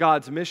them for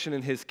God's mission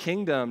in his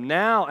kingdom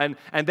now, and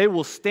they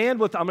will stand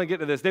with, I'm going to get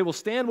to this, they will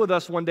stand with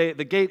us one day at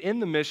the gate in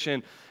the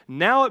mission.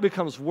 Now it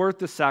becomes worth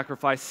the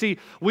sacrifice. See,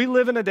 we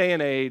live in a day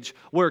and age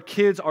where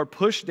kids are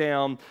pushed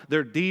down,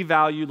 they're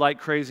devalued like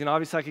crazy. And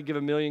obviously I could give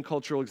a million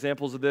cultural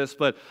examples of this,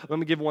 but let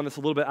me give one that's a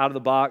little bit out of the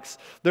box.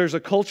 There's a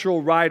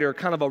cultural writer,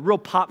 kind of a real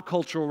pop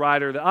cultural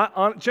writer that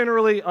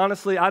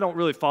honestly, I don't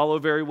really follow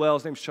very well.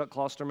 His name's Chuck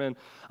Klosterman.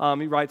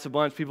 He writes a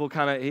bunch. People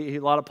a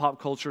lot of pop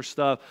culture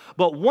stuff.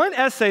 But one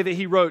essay that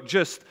he wrote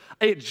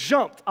it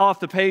jumped off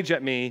the page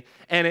at me,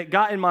 and it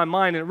got in my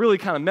mind, and it really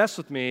kind of messed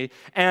with me.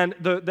 And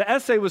the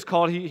essay was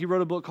called, he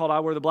wrote a book called I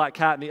Wear the Black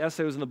Cat, and the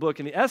essay was in the book.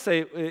 And the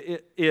essay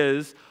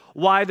is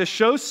why the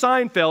show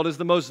Seinfeld is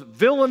the most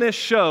villainous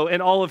show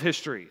in all of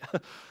history.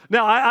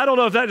 Now, I don't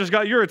know if that just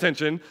got your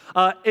attention.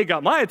 It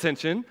got my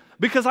attention.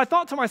 Because I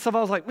thought to myself, I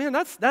was like, man,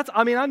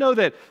 I know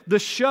that the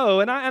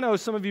show, and I know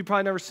some of you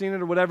probably never seen it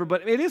or whatever,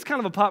 but it is kind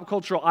of a pop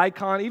cultural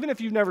icon. Even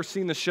if you've never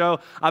seen the show,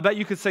 I bet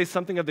you could say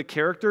something of the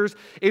characters.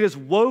 It has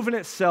woven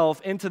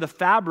itself into the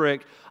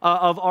fabric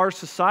of our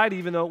society,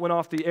 even though it went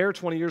off the air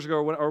 20 years ago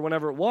or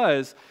whenever it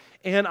was.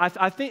 And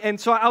I think, and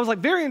so I was like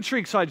very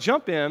intrigued. So I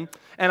jump in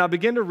and I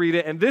begin to read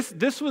it. And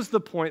this was the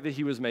point that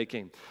he was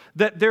making,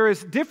 that there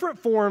is different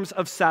forms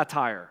of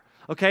satire.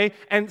 Okay,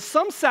 and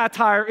some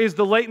satire is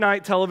the late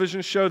night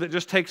television show that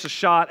just takes a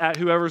shot at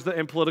whoever's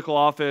in political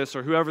office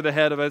or whoever the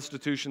head of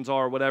institutions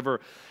are or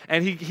whatever.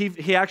 And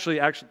he actually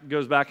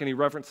goes back and he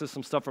references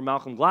some stuff from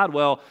Malcolm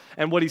Gladwell.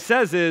 And what he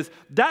says is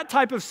that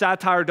type of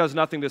satire does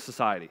nothing to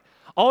society.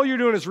 All you're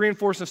doing is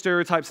reinforcing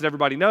stereotypes that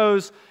everybody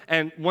knows,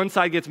 and one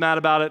side gets mad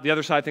about it, the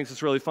other side thinks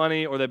it's really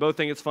funny, or they both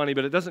think it's funny,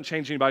 but it doesn't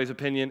change anybody's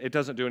opinion. It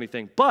doesn't do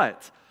anything.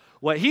 But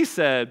what he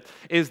said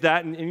is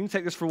that, and you can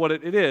take this for what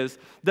it is,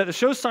 that the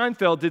show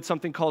Seinfeld did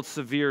something called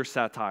severe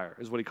satire,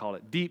 is what he called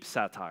it, deep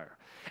satire.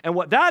 And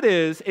what that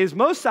is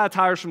most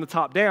satire is from the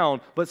top down,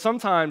 but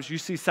sometimes you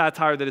see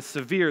satire that is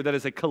severe, that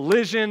is a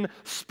collision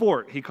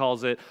sport, he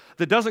calls it,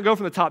 that doesn't go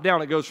from the top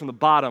down, it goes from the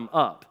bottom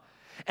up.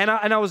 And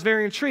I was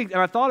very intrigued,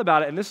 and I thought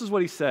about it, and this is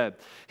what he said.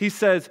 He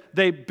says,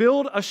 they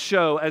build a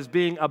show as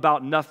being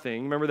about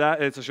nothing. Remember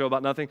that? It's a show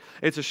about nothing.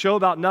 It's a show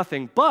about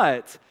nothing,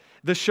 but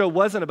the show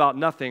wasn't about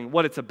nothing.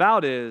 What it's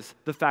about is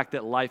the fact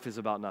that life is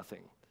about nothing.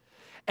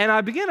 And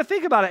I began to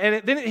think about it,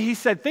 and then he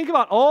said, think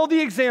about all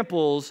the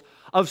examples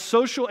of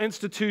social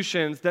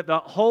institutions that the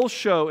whole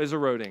show is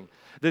eroding,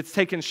 that's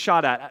taken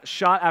shot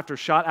after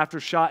shot after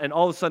shot, and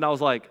all of a sudden I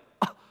was like,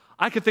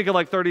 I could think of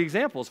like 30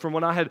 examples from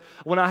when I had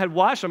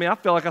watched. I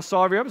felt like I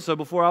saw every episode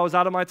before I was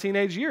out of my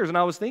teenage years, and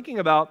I was thinking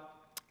about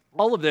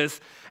all of this,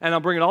 and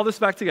I'm bringing all this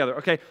back together,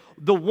 okay?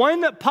 The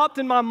one that popped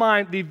in my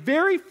mind, the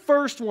very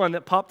first one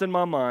that popped in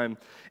my mind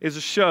is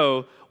a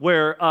show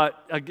where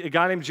a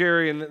guy named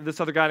Jerry and this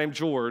other guy named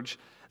George,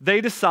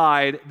 they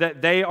decide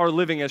that they are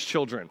living as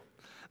children.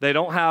 They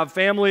don't have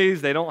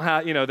families, they don't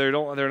have,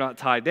 they're not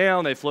tied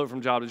down, they float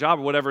from job to job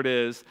or whatever it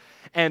is,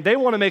 and they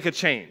want to make a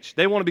change.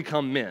 They want to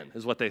become men,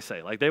 is what they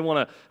say. Like, they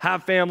want to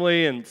have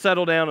family and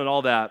settle down and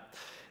all that.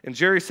 And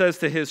Jerry says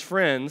to his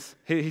friends,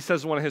 he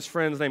says to one of his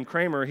friends named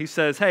Kramer, he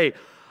says, hey,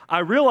 I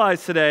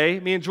realized today,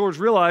 me and George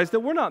realized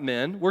that we're not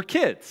men, we're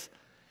kids.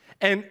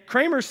 And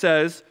Kramer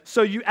says,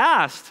 so you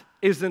asked,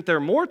 isn't there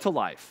more to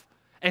life?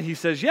 And he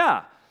says,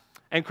 yeah.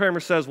 And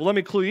Kramer says, well, let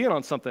me clue you in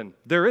on something.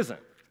 There isn't.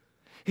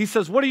 He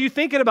says, what are you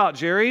thinking about,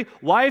 Jerry?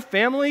 Wife,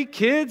 family,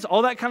 kids,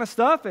 all that kind of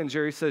stuff? And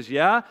Jerry says,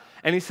 yeah.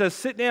 And he says,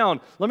 sit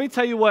down. Let me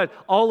tell you what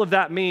all of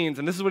that means.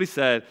 And this is what he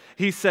said.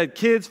 He said,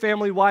 kids,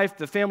 family, wife,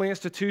 the family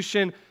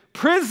institution,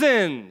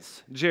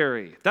 prisons,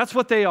 Jerry. That's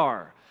what they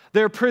are.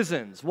 They're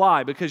prisons.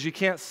 Why? Because you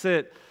can't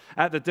sit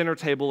at the dinner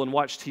table and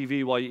watch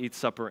TV while you eat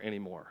supper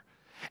anymore.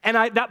 And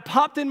that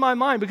popped in my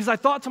mind because I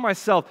thought to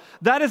myself,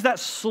 that is that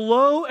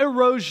slow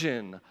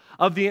erosion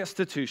of the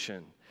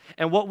institution.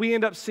 And what we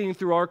end up seeing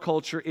through our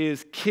culture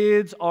is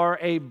kids are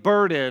a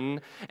burden,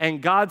 and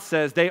God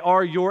says they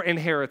are your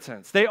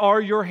inheritance. They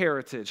are your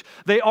heritage.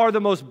 They are the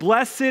most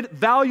blessed,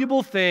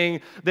 valuable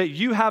thing that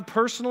you have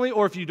personally,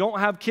 or if you don't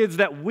have kids,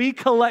 that we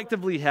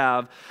collectively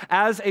have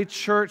as a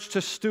church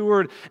to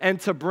steward and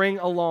to bring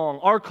along.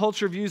 Our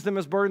culture views them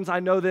as burdens. I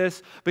know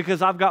this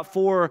because I've got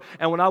 4,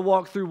 and when I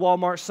walk through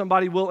Walmart,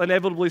 somebody will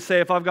inevitably say,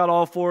 if I've got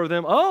all 4 of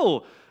them,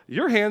 oh,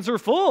 your hands are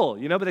full,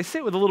 but they say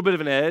it with a little bit of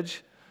an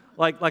edge.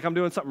 Like I'm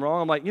doing something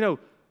wrong. I'm like,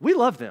 we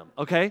love them,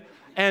 okay?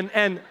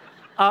 And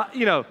I've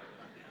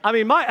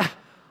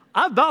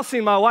about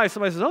seen my wife.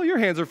 Somebody says, oh, your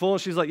hands are full.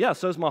 And she's like, yeah,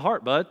 so's my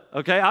heart, bud.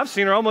 Okay, I've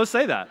seen her almost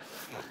say that.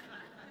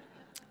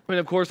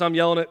 Of course, I'm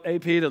yelling at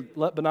AP to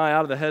let Benai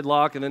out of the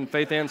headlock, and then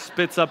Faith Ann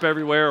spits up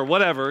everywhere or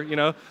whatever,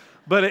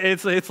 But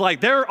it's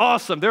like, they're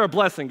awesome. They're a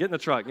blessing. Get in the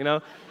truck,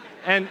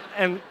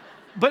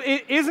 But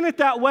isn't it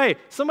that way?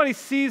 Somebody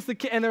sees the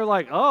kid and they're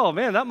like, oh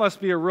man, that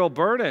must be a real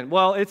burden.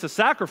 Well, it's a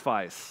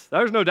sacrifice.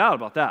 There's no doubt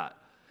about that.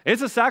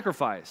 It's a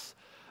sacrifice.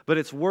 But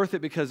it's worth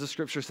it because the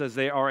scripture says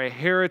they are a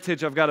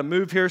heritage. I've got to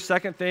move here.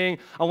 Second thing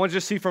I want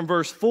you to see from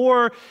verse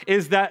 4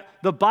 is that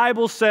the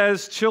Bible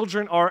says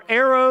children are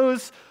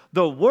arrows.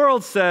 The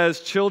world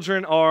says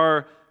children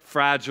are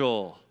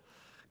fragile.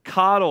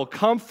 Coddle,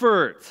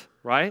 comfort,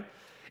 right?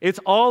 It's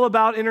all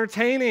about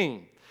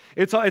entertaining.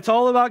 It's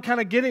all about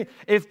kind of getting,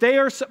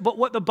 but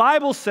what the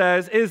Bible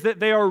says is that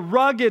they are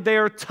rugged, they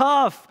are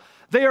tough,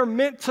 they are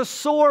meant to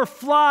soar,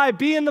 fly,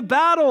 be in the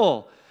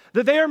battle,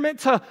 that they are meant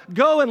to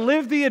go and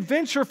live the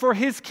adventure for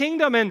His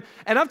kingdom. And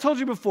I've told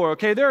you before,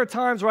 okay, there are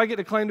times where I get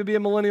to claim to be a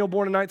millennial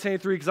born in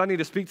 1983 because I need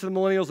to speak to the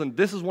millennials, and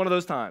this is one of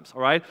those times,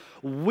 all right?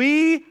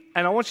 And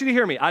I want you to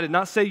hear me, I did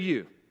not say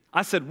you,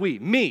 I said we,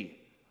 me.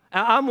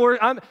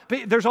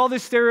 There's all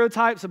these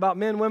stereotypes about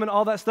men, women,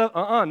 all that stuff.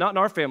 Not in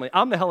our family.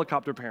 I'm the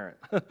helicopter parent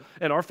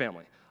in our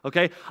family,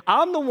 okay?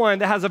 I'm the one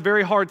that has a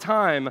very hard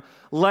time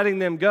letting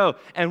them go.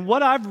 And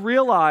what I've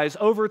realized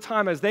over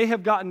time as they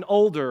have gotten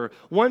older,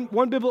 one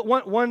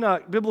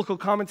biblical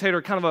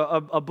commentator, kind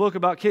of a book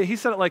about kids, he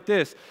said it like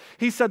this.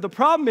 He said, the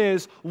problem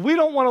is we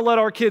don't want to let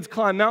our kids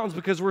climb mountains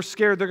because we're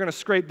scared they're going to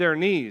scrape their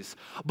knees.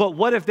 But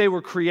what if they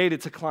were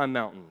created to climb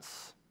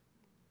mountains?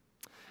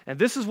 And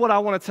this is what I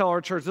want to tell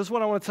our church. This is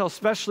what I want to tell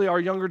especially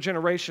our younger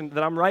generation,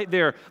 that I'm right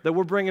there, that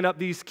we're bringing up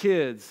these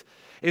kids,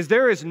 is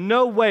there is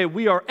no way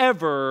we are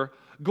ever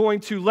going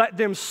to let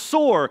them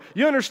soar.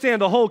 You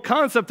understand the whole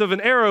concept of an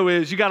arrow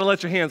is you got to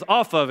let your hands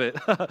off of it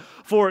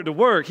for it to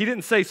work. He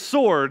didn't say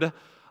sword,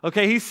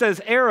 okay? He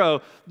says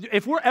arrow.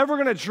 If we're ever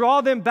going to draw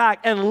them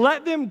back and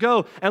let them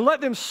go and let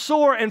them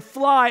soar and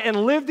fly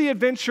and live the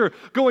adventure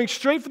going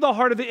straight for the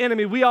heart of the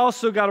enemy, we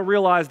also got to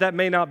realize that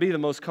may not be the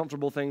most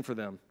comfortable thing for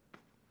them.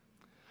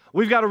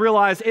 We've got to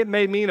realize it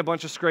may mean a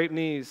bunch of scraped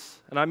knees,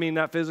 and I mean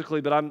that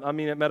physically, but I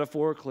mean it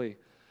metaphorically.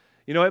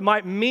 It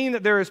might mean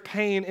that there is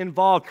pain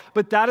involved,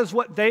 but that is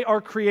what they are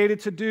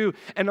created to do.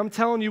 And I'm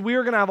telling you, we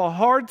are going to have a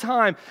hard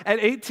time at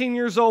 18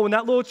 years old when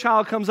that little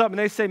child comes up and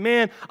they say,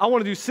 man, I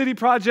want to do City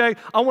Project.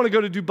 I want to go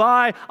to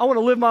Dubai. I want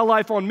to live my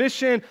life on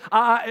mission.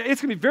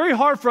 It's going to be very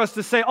hard for us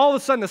to say all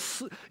of a sudden,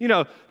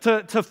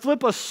 to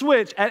flip a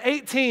switch at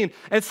 18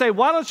 and say,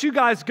 why don't you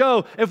guys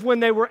go if when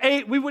they were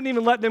 8, we wouldn't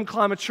even let them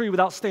climb a tree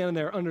without standing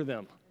there under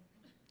them.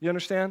 You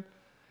understand?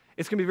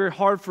 It's going to be very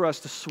hard for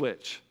us to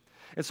switch.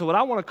 And so what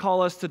I want to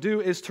call us to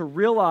do is to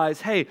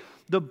realize, hey,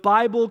 the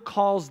Bible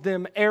calls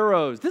them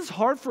arrows. This is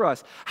hard for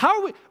us.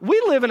 How are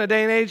we live in a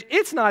day and age,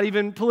 it's not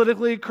even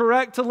politically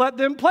correct to let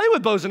them play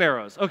with bows and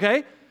arrows,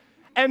 okay?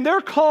 And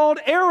they're called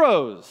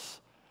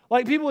arrows.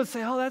 Like people would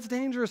say, oh, that's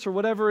dangerous or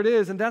whatever it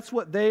is, and that's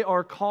what they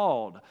are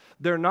called.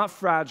 They're not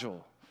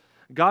fragile.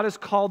 God has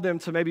called them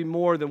to maybe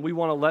more than we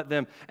want to let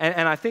them.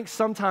 And I think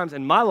sometimes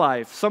in my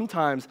life,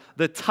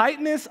 the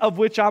tightness of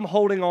which I'm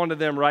holding on to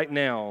them right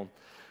now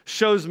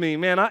shows me,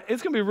 man,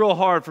 it's going to be real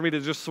hard for me to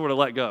just sort of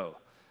let go.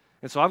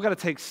 And so I've got to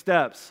take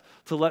steps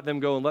to let them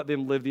go and let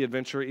them live the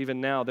adventure.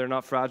 Even now, they're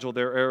not fragile,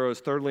 they're arrows.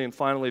 Thirdly and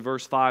finally,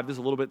 verse 5, this is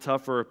a little bit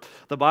tougher.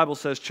 The Bible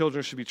says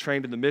children should be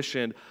trained in the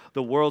mission.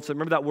 The world said,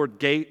 remember that word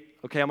gate?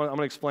 Okay, I'm going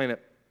to explain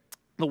it.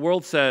 The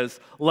world says,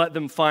 let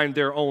them find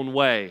their own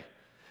way.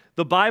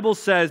 The Bible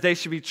says they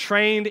should be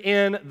trained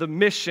in the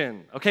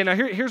mission. Okay, now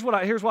here's why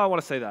I want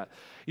to say that.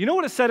 You know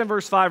what it said in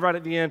verse 5 right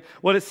at the end?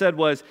 What it said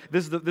was,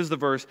 this is the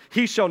verse,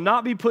 he shall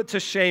not be put to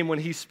shame when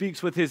he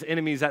speaks with his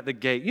enemies at the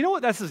gate. You know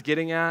what this is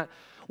getting at?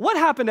 What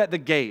happened at the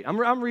gate?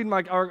 I'm reading,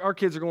 our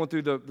kids are going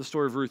through the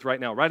story of Ruth right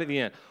now, right at the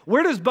end.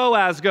 Where does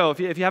Boaz go? If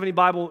you have any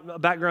Bible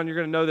background, you're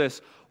going to know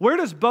this. Where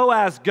does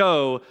Boaz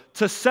go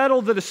to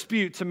settle the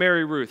dispute to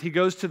marry Ruth? He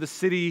goes to the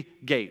city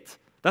gate.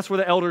 That's where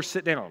the elders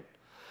sit down.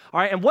 All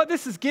right, and what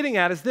this is getting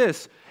at is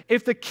this.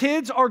 If the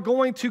kids are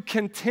going to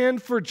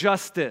contend for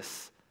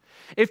justice,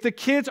 if the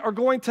kids are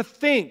going to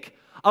think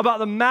about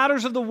the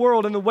matters of the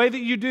world in the way that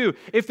you do,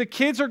 if the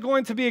kids are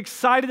going to be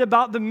excited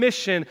about the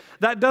mission,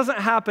 that doesn't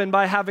happen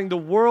by having the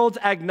world's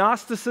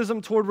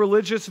agnosticism toward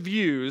religious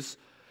views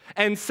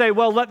and say,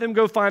 well, let them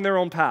go find their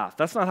own path.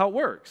 That's not how it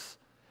works.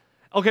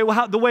 Okay,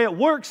 well, the way it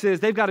works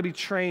is they've got to be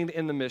trained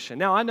in the mission.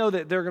 Now, I know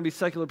that there are going to be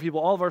secular people,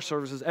 all of our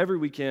services, every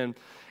weekend,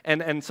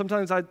 and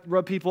sometimes I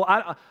rub people.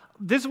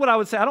 This is what I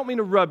would say. I don't mean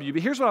to rub you,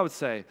 but here's what I would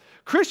say.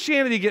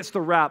 Christianity gets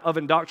the rap of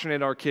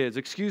indoctrinating our kids.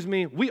 Excuse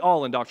me, we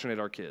all indoctrinate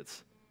our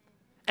kids.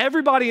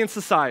 Everybody in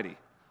society,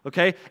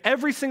 okay?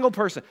 Every single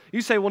person. You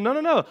say, well,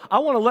 no. I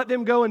want to let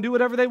them go and do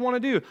whatever they want to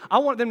do. I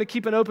want them to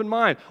keep an open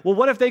mind. Well,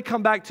 what if they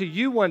come back to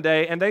you one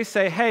day and they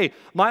say, hey,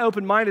 my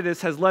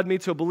open-mindedness has led me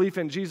to a belief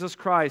in Jesus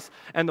Christ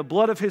and the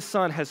blood of his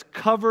son has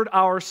covered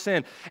our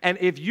sin. And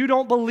if you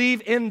don't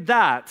believe in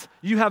that,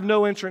 you have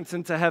no entrance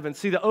into heaven.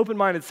 See, the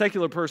open-minded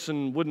secular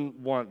person wouldn't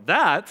want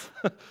that.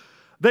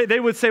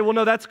 They would say, well,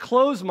 no, that's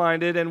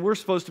closed-minded, and we're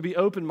supposed to be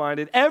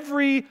open-minded.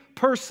 Every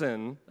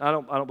person, I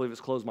don't believe it's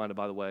closed-minded,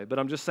 by the way, but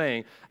I'm just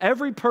saying,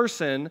 every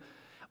person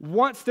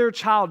wants their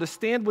child to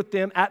stand with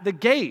them at the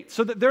gate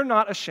so that they're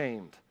not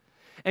ashamed.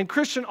 And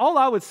Christian, all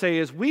I would say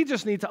is we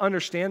just need to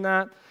understand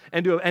that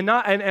and do it. And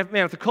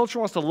if the culture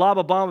wants to lob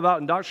a bomb about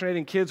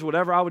indoctrinating kids or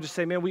whatever, I would just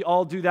say, man, we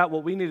all do that.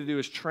 What we need to do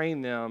is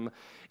train them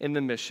in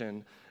the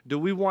mission. Do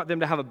we want them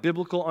to have a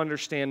biblical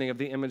understanding of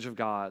the image of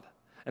God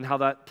and how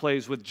that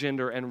plays with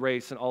gender and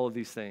race and all of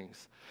these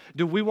things?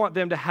 Do we want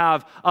them to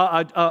have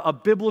a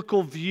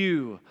biblical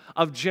view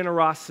of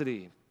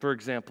generosity, for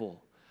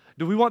example?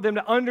 Do we want them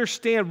to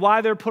understand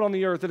why they're put on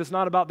the earth, that it's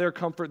not about their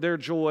comfort, their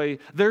joy,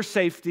 their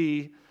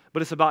safety,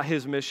 but it's about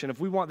his mission? If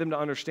we want them to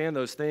understand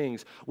those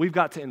things, we've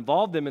got to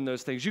involve them in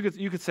those things.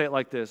 You could say it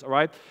like this, all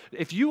right?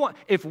 If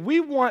we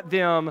want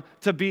them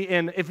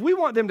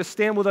to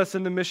stand with us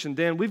in the mission,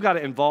 then we've got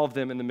to involve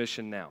them in the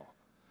mission now.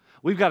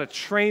 We've got to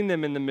train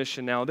them in the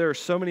mission now. There are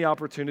so many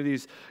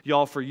opportunities,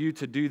 y'all, for you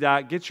to do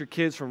that. Get your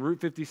kids from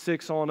Route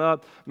 56 on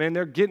up. Man,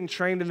 they're getting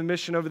trained in the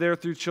mission over there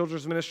through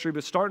children's ministry.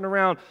 But starting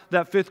around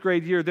that 5th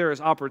grade year, there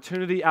is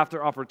opportunity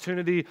after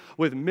opportunity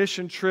with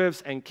mission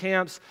trips and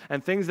camps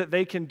and things that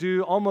they can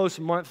do almost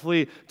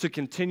monthly to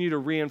continue to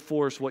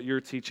reinforce what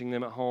you're teaching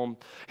them at home.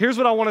 Here's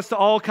what I want us to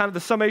all kind of, the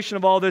summation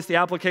of all this, the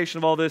application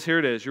of all this. Here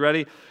it is. You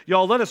ready?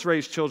 Y'all, let us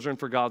raise children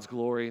for God's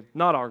glory,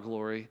 not our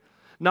glory.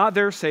 Not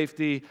their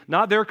safety,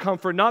 not their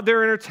comfort, not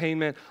their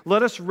entertainment.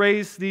 Let us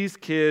raise these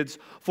kids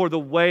for the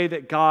way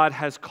that God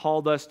has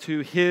called us to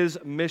his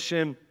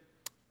mission.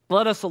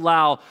 Let us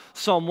allow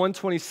Psalm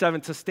 127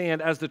 to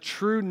stand as the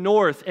true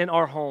north in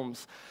our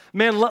homes.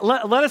 Man,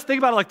 let us think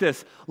about it like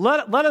this.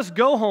 Let us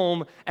go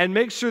home and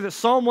make sure that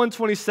Psalm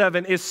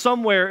 127 is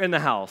somewhere in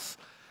the house,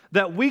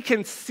 that we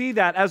can see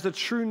that as the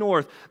true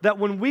north, that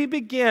when we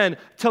begin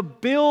to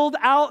build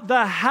out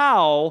the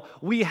how,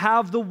 we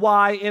have the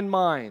why in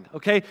mind,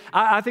 okay?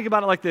 I think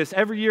about it like this.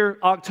 Every year,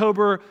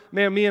 October,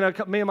 man, me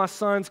and my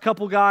sons,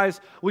 couple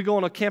guys, we go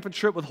on a camping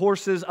trip with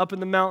horses up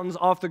in the mountains,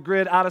 off the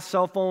grid, out of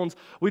cell phones.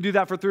 We do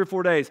that for 3 or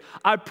 4 days.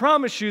 I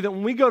promise you that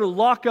when we go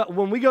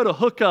to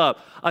hook up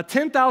a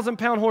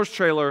 10,000-pound horse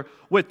trailer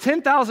with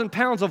 10,000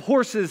 pounds of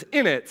horses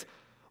in it,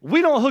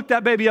 we don't hook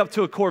that baby up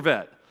to a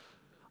Corvette.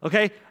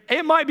 Okay?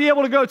 It might be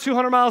able to go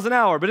 200 miles an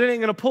hour, but it ain't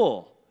going to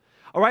pull.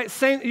 All right?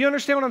 You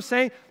understand what I'm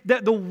saying?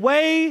 That the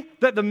way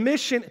that the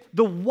mission,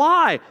 the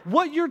why,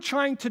 what you're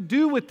trying to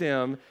do with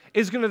them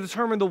is going to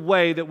determine the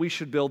way that we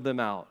should build them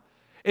out.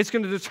 It's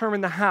going to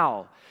determine the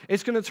how.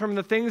 It's going to determine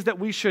the things that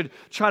we should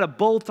try to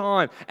bolt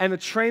on and the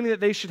training that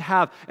they should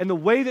have and the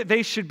way that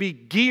they should be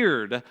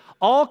geared.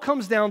 All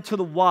comes down to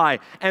the why.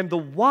 And the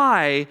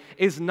why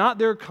is not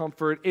their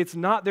comfort. It's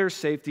not their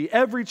safety.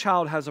 Every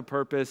child has a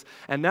purpose,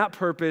 and that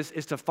purpose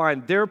is to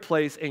find their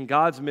place in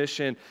God's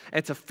mission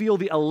and to feel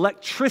the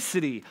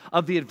electricity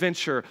of the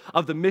adventure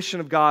of the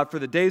mission of God for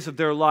the days of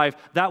their life.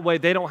 That way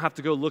they don't have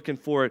to go looking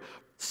for it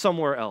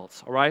somewhere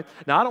else, all right?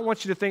 Now, I don't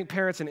want you to think,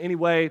 parents, in any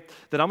way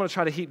that I'm going to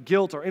try to heap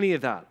guilt or any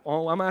of that.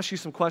 I'm going to ask you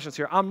some questions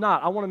here. I'm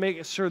not. I want to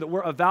make sure that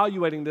we're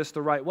evaluating this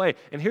the right way.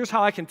 And here's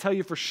how I can tell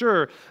you for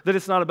sure that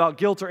it's not about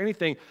guilt or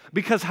anything,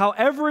 because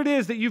however it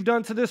is that you've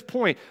done to this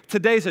point,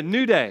 today's a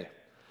new day.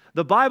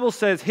 The Bible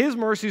says his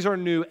mercies are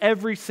new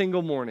every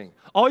single morning.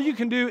 All you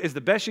can do is the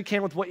best you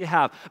can with what you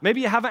have.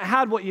 Maybe you haven't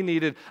had what you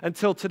needed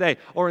until today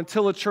or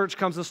until a church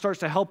comes and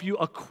starts to help you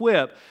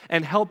equip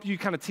and help you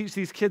kind of teach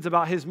these kids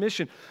about his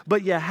mission.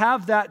 But you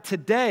have that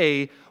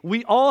today.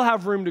 We all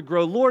have room to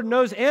grow. Lord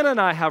knows Anna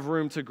and I have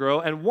room to grow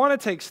and want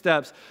to take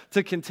steps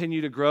to continue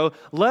to grow.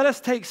 Let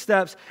us take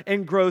steps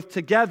in growth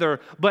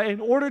together. But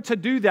in order to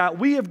do that,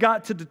 we have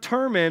got to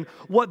determine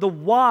what the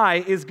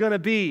why is going to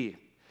be.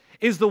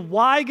 Is the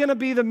why going to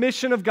be the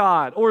mission of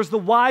God, or is the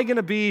why going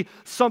to be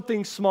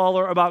something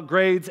smaller about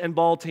grades and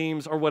ball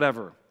teams or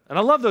whatever? And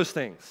I love those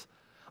things.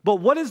 But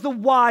what is the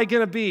why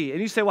going to be?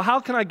 And you say, well, how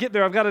can I get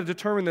there? I've got to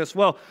determine this.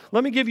 Well,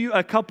 let me give you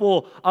a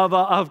couple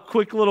of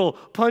quick little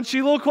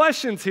punchy little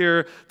questions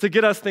here to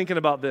get us thinking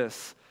about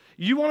this.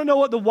 You want to know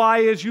what the why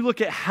is? You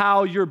look at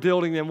how you're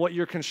building them, what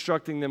you're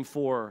constructing them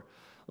for.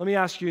 Let me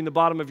ask you, in the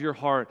bottom of your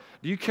heart,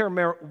 do you care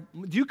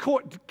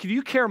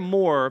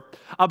more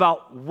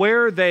about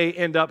where they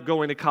end up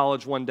going to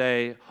college one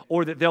day,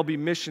 or that they'll be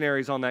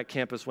missionaries on that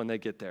campus when they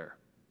get there?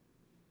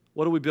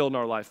 What are we building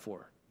our life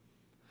for?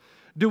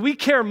 Do we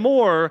care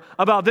more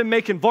about them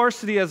making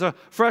varsity as a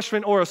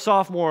freshman or a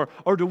sophomore,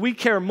 or do we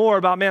care more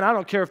about, man, I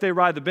don't care if they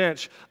ride the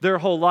bench their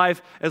whole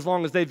life as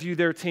long as they view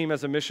their team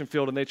as a mission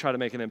field and they try to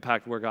make an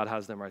impact where God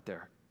has them right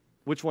there?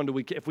 Which one do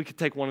we, if we could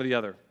take one or the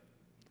other,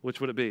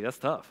 which would it be? That's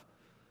tough.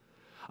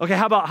 Okay,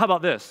 how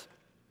about this?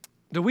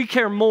 Do we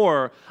care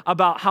more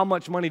about how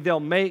much money they'll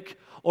make,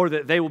 or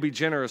that they will be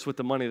generous with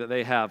the money that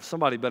they have?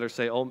 Somebody better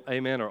say oh,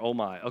 amen or oh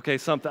my. Okay,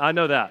 something. I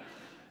know that.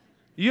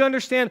 You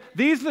understand?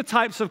 These are the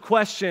types of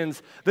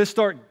questions that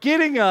start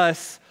getting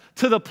us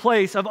to the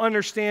place of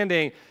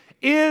understanding,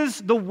 is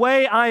the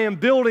way I am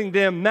building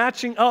them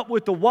matching up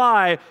with the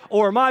why,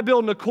 or am I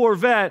building a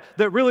Corvette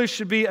that really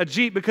should be a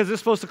Jeep because it's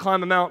supposed to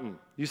climb a mountain?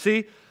 You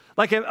see?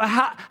 Like,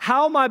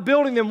 how am I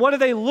building them? What do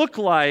they look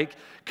like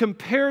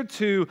compared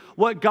to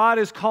what God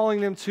is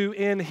calling them to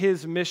in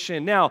his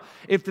mission? Now,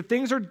 if the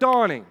things are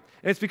dawning,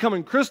 and it's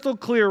becoming crystal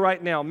clear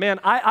right now, man,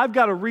 I've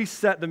got to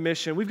reset the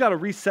mission. We've got to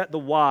reset the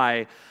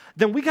why.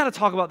 Then we got to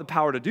talk about the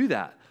power to do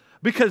that.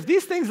 Because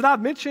these things that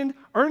I've mentioned,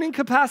 earning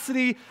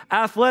capacity,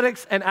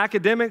 athletics, and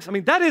academics, I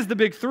mean, that is the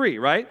big three,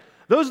 right?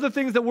 Those are the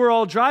things that we're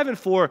all driving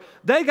for.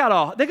 They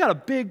got a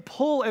big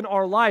pull in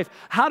our life.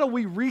 How do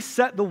we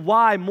reset the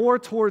why more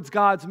towards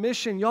God's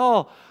mission?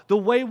 Y'all, the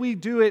way we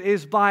do it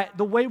is by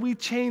the way we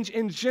change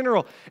in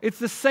general. It's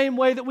the same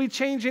way that we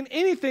change in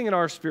anything in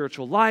our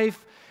spiritual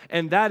life,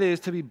 and that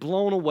is to be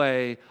blown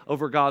away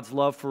over God's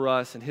love for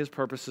us and his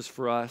purposes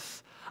for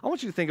us. I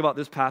want you to think about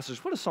this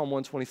passage. What does Psalm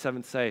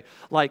 127 say?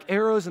 Like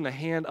arrows in the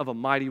hand of a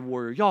mighty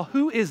warrior. Y'all,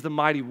 who is the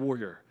mighty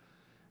warrior?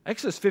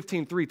 Exodus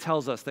 15:3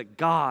 tells us that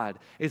God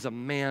is a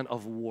man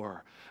of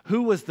war.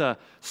 Who was the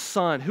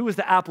son? Who was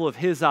the apple of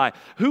his eye?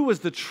 Who was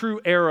the true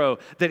arrow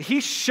that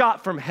he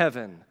shot from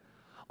heaven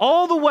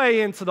all the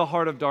way into the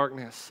heart of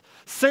darkness,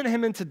 sent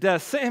him into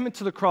death, sent him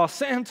into the cross,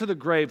 sent him to the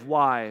grave?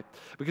 Why?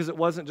 Because it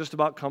wasn't just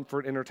about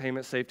comfort,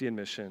 entertainment, safety, and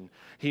mission.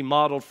 He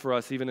modeled for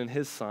us, even in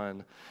his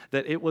son,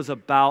 that it was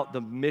about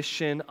the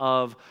mission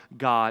of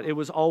God. It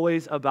was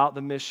always about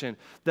the mission,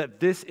 that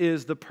this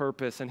is the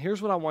purpose. And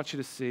here's what I want you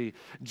to see.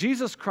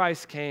 Jesus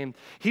Christ came.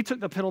 He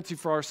took the penalty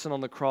for our sin on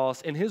the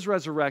cross. In his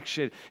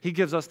resurrection, he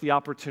gives us the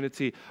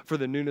opportunity for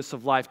the newness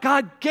of life.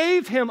 God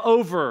gave him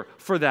over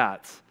for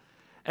that.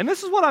 And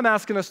this is what I'm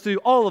asking us to do,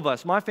 all of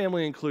us, my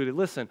family included.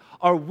 Listen,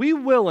 are we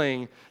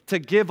willing to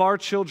give our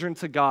children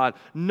to God,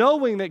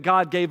 knowing that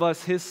God gave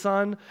us his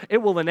son? It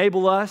will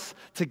enable us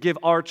to give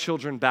our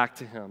children back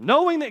to him.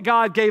 Knowing that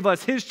God gave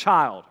us his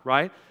child,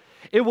 right?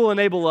 It will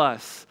enable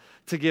us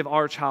to give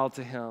our child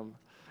to him.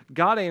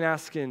 God ain't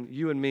asking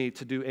you and me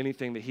to do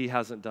anything that he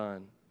hasn't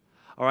done,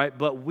 all right?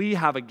 But we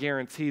have a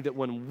guarantee that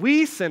when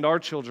we send our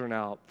children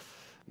out,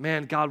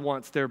 man, God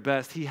wants their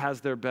best. He has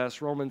their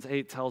best. Romans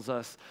 8 tells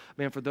us,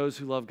 man, for those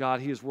who love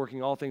God, he is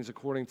working all things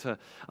according to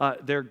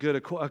their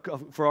good,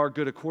 for our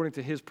good, according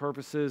to his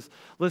purposes.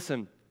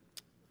 Listen,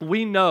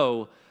 we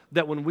know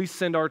that when we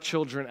send our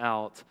children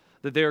out,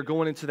 that they are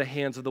going into the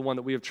hands of the one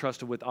that we have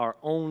trusted with our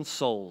own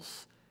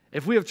souls.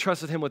 If we have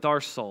trusted him with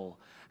our soul,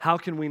 how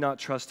can we not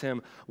trust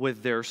him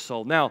with their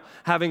soul? Now,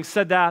 having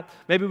said that,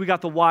 maybe we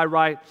got the why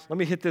right. Let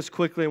me hit this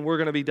quickly and we're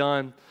going to be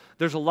done.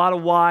 There's a lot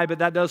of why, but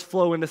that does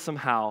flow into some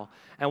how.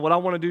 And what I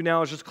want to do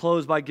now is just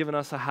close by giving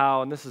us a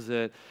how, and this is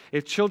it.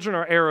 If children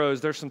are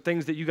arrows, there's some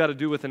things that you got to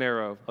do with an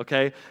arrow,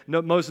 okay?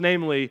 No, most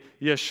namely,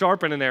 you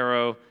sharpen an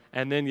arrow,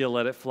 and then you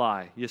let it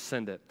fly. You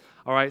send it.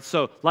 All right,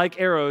 so like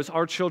arrows,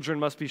 our children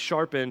must be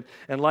sharpened,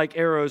 and like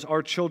arrows,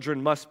 our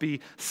children must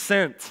be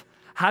sent.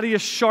 How do you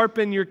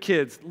sharpen your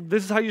kids?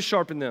 This is how you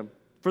sharpen them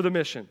for the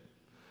mission.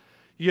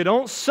 You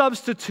don't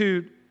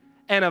substitute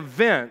an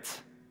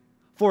event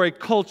for a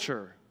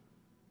culture.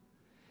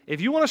 If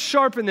you want to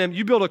sharpen them,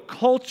 you build a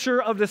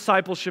culture of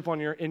discipleship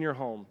in your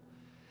home.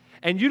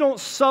 And you don't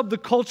sub the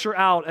culture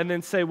out and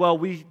then say, well,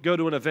 we go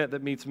to an event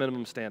that meets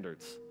minimum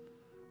standards.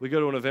 We go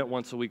to an event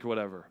once a week or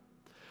whatever.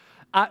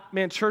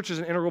 Man, church is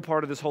an integral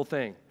part of this whole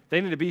thing.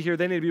 They need to be here.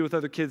 They need to be with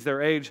other kids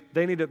their age.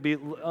 They need to be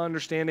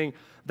understanding.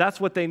 That's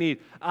what they need.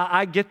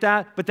 I get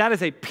that, but that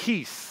is a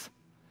piece.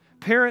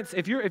 Parents,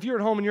 if you're at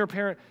home and you're a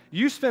parent,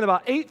 you spend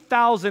about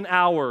 8,000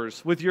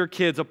 hours with your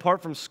kids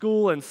apart from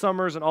school and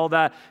summers and all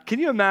that. Can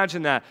you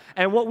imagine that?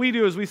 And what we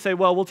do is we say,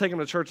 well, we'll take them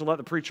to church and let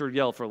the preacher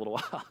yell for a little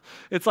while.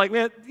 It's like,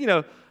 man,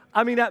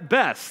 at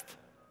best,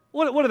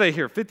 what are they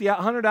here, 50,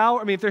 100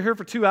 hours? I mean, if they're here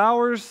for 2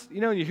 hours,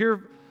 and you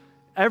hear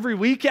every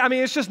week,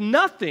 it's just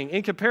nothing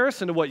in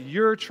comparison to what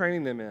you're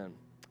training them in.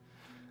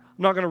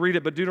 I'm not going to read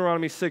it, but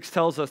Deuteronomy 6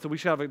 tells us that we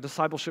should have a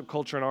discipleship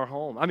culture in our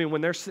home.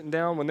 When they're sitting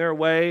down, when they're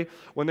away,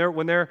 when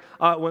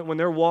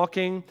they're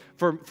walking.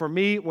 For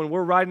me, when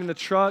we're riding in the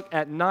truck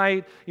at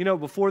night,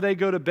 before they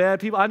go to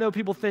bed. I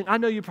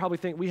know you probably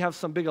think we have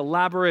some big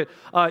elaborate,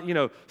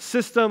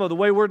 system of the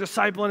way we're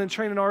discipling and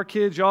training our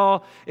kids.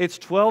 Y'all, it's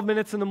 12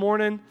 minutes in the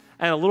morning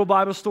and a little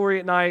Bible story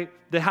at night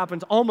that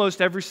happens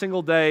almost every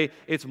single day.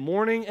 It's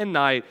morning and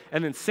night,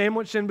 and then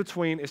sandwiched in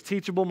between is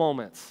teachable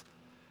moments.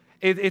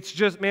 It's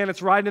just, man,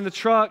 it's riding in the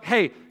truck.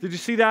 Hey, did you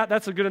see that?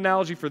 That's a good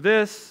analogy for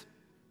this.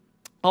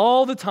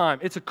 All the time.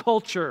 It's a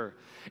culture.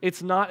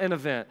 It's not an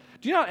event.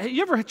 You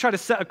ever try to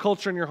set a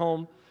culture in your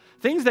home?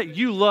 Things that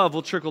you love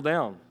will trickle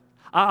down.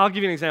 I'll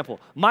give you an example.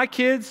 My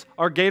kids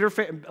are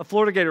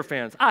Florida Gator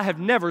fans. I have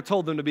never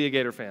told them to be a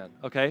Gator fan,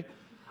 okay?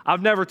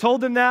 I've never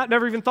told them that,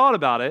 never even thought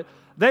about it.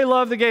 They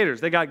love the Gators.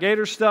 They got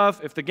Gator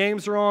stuff. If the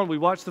games are on, we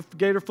watch the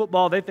Gator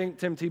football. They think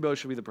Tim Tebow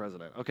should be the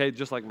president, okay,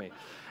 just like me.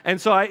 And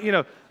so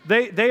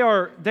they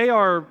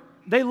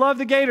love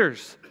the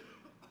Gators.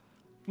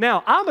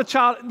 Now, I'm a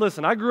child.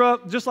 Listen, I grew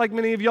up just like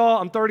many of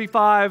y'all. I'm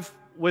 35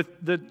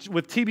 with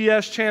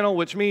TBS channel,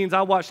 which means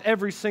I watched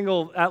every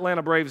single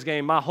Atlanta Braves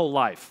game my whole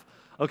life,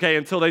 okay,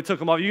 until they took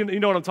them off. You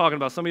know what I'm talking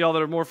about. Some of y'all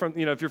that are more from,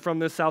 if you're from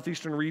this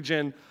southeastern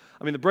region,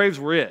 the Braves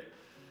were it.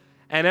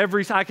 And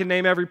I can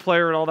name every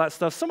player and all that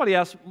stuff. Somebody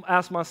asked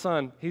my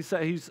son, he's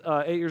 8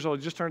 years old,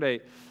 he just turned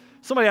 8.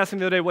 Somebody asked him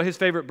the other day what his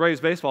favorite Braves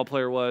baseball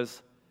player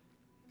was.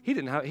 He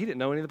didn't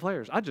know any of the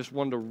players. I just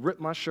wanted to rip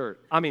my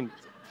shirt.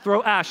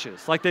 Throw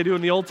ashes like they do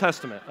in the Old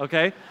Testament,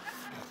 okay?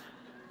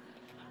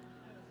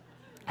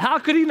 How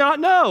could he not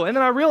know? And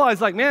then I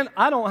realized, man,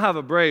 I don't have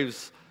a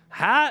Braves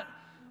hat.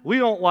 We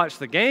don't watch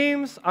the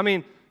games.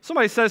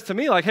 Somebody says to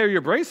me, hey, are you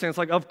a Braves fan? It's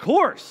like, of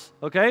course,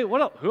 okay? Who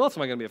else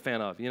am I going to be a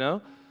fan of,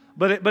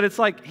 But it's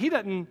like he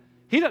doesn't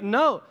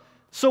know.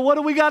 So what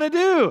do we got to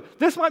do?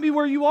 This might be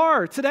where you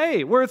are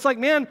today, where it's like,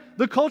 man,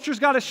 the culture's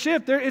got to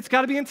shift. It's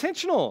got to be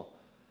intentional.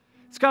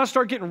 It's got to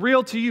start getting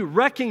real to you,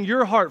 wrecking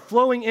your heart,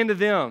 flowing into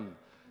them.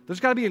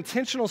 There's got to be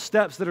intentional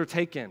steps that are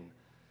taken.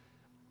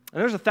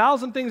 And there's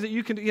 1,000 things that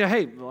you can do.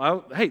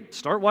 Hey,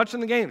 start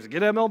watching the games.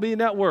 Get MLB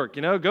Network.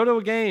 Go to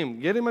a game.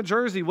 Get him a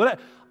jersey.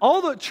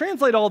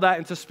 Translate all that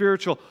into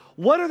spiritual.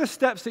 What are the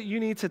steps that you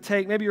need to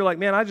take? Maybe you're like,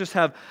 man, I just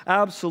have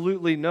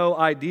absolutely no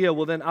idea.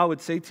 Well, then I would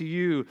say to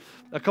you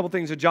a couple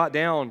things to jot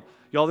down.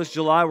 Y'all, this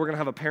July, we're going to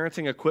have a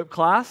parenting equip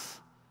class.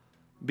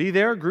 Be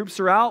there. Groups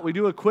are out. We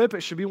do equip.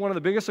 It should be one of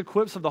the biggest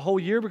equips of the whole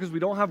year because we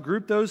don't have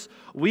group those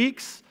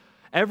weeks.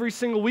 Every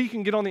single week you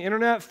can get on the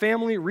internet,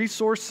 Family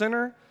Resource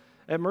Center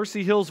at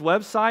Mercy Hill's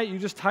website. You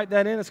just type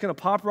that in. It's going to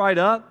pop right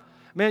up.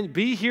 Man,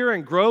 be here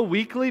and grow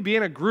weekly. Be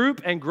in a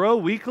group and grow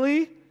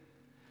weekly.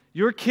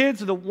 Your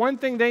kids, the one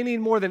thing they need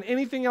more than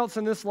anything else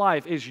in this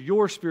life is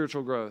your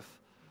spiritual growth.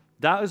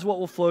 That is what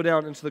will flow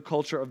down into the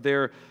culture of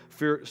their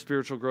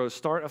spiritual growth.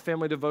 Start a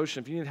family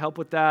devotion. If you need help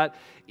with that,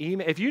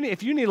 email.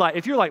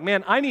 If you're like,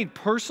 man, I need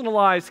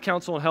personalized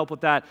counsel and help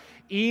with that,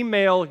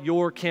 email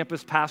your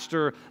campus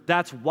pastor.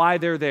 That's why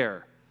they're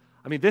there.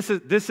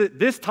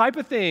 This type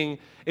of thing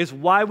is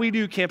why we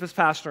do campus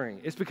pastoring.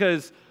 It's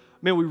because,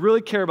 man, we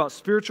really care about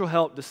spiritual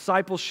help,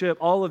 discipleship,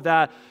 all of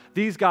that.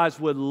 These guys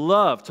would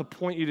love to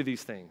point you to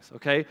these things,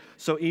 okay?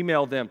 So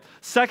email them.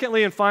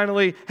 Secondly and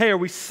finally, hey, are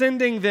we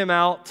sending them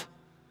out?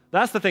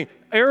 That's the thing.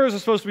 Arrows are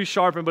supposed to be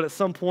sharpened, but at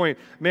some point,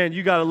 man,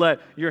 you got to let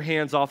your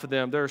hands off of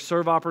them. There are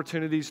serve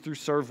opportunities through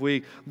Serve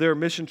Week. There are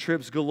mission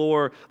trips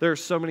galore. There are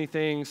so many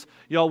things.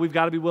 Y'all, we've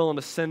got to be willing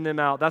to send them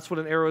out. That's what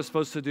an arrow is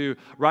supposed to do.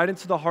 Right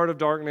into the heart of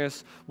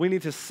darkness. We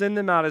need to send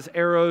them out as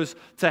arrows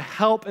to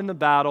help in the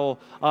battle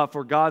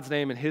for God's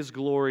name and His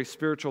glory,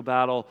 spiritual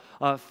battle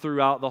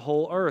throughout the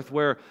whole earth,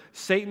 where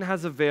Satan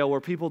has a veil, where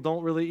people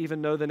don't really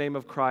even know the name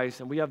of Christ,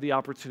 and we have the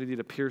opportunity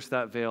to pierce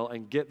that veil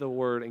and get the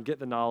word and get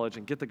the knowledge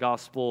and get the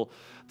gospel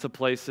to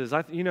places.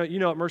 At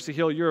Mercy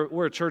Hill,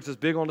 we're a church that's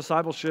big on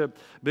discipleship,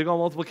 big on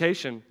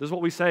multiplication. This is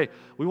what we say.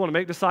 We want to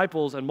make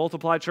disciples and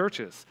multiply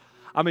churches.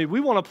 We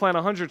want to plant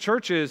 100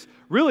 churches,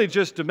 really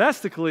just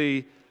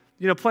domestically,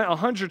 plant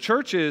 100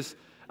 churches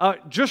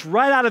just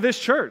right out of this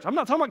church. I'm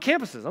not talking about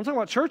campuses. I'm talking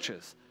about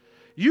churches.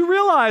 You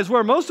realize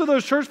where most of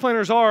those church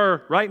planters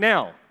are right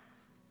now.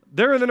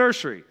 They're in the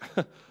nursery.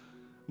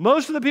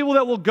 Most of the people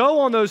that will go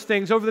on those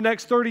things over the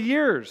next 30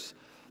 years,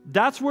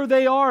 That's where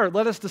they are.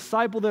 Let us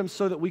disciple them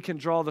so that we can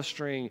draw the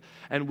string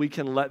and we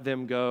can let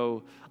them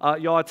go.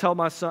 Y'all, I tell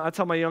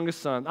my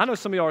youngest son, I know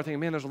some of y'all are thinking,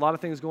 man, there's a lot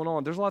of things going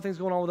on. There's a lot of things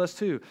going on with us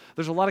too.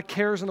 There's a lot of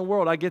cares in the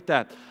world. I get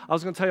that. I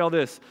was going to tell y'all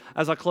this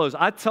as I close.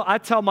 I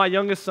tell my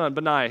youngest son,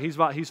 Benaiah,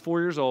 he's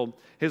 4 years old.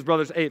 His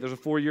brother's 8. There's a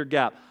 4-year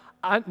gap.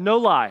 No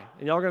lie,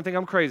 and y'all are going to think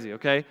I'm crazy,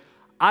 okay?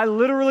 I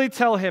literally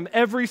tell him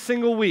every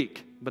single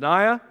week,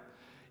 Benaiah,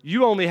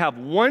 you only have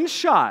one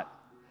shot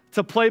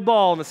to play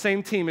ball on the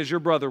same team as your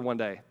brother one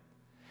day.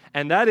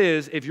 And that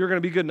is if you're going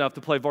to be good enough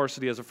to play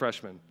varsity as a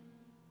freshman.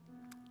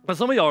 But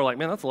some of y'all are like,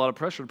 man, that's a lot of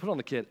pressure to put on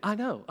the kid. I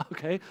know,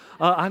 okay?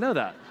 I know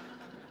that.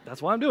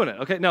 That's why I'm doing it,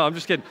 okay? No, I'm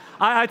just kidding.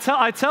 I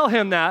tell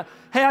him that.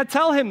 Hey, I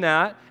tell him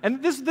that.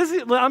 And this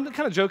is, I'm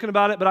kind of joking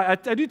about it,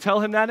 but I do tell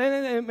him that.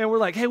 And we're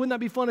like, hey, wouldn't that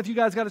be fun if you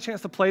guys got a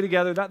chance to play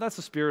together? That's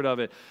the spirit of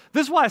it.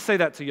 This is why I say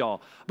that to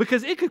y'all.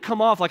 Because it could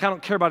come off like I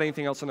don't care about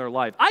anything else in their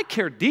life. I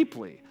care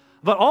deeply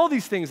about all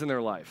these things in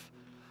their life.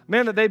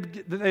 Man, that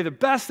they're the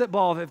best at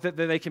ball that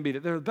they can be,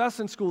 that they're the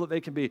best in school that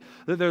they can be,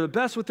 that they're the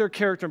best with their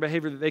character and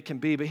behavior that they can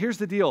be. But here's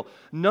the deal.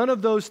 None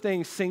of those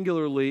things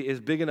singularly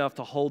is big enough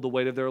to hold the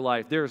weight of their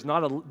life. There is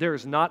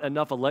not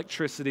enough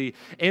electricity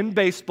in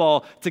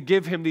baseball to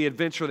give him the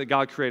adventure that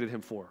God created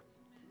him for.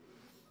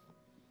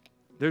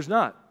 There's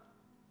not.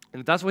 And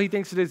if that's what he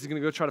thinks it is, he's going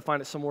to go try to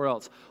find it somewhere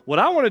else. What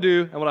I want to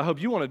do, and what I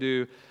hope you want to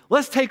do,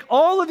 let's take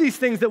all of these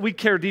things that we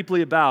care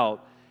deeply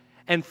about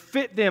and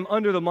fit them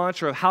under the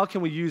mantra of how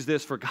can we use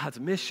this for God's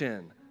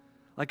mission?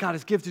 Like God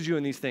has gifted you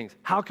in these things.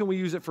 How can we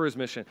use it for his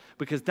mission?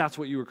 Because that's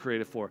what you were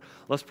created for.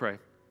 Let's pray.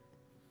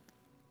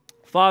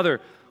 Father,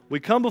 we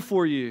come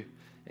before you,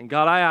 and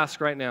God, I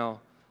ask right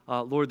now,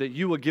 Lord, that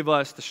you will give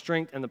us the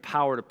strength and the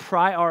power to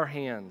pry our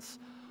hands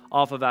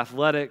off of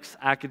athletics,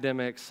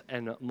 academics,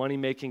 and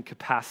money-making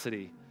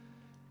capacity,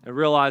 and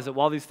realize that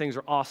while these things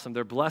are awesome,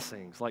 they're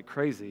blessings like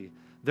crazy.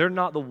 They're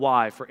not the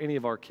why for any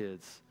of our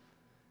kids.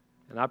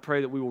 And I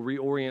pray that we will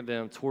reorient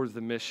them towards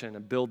the mission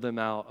and build them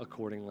out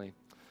accordingly.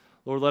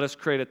 Lord, let us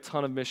create a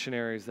ton of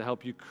missionaries to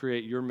help you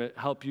complete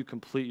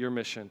your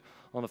mission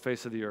on the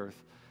face of the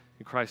earth.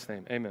 In Christ's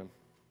name, amen.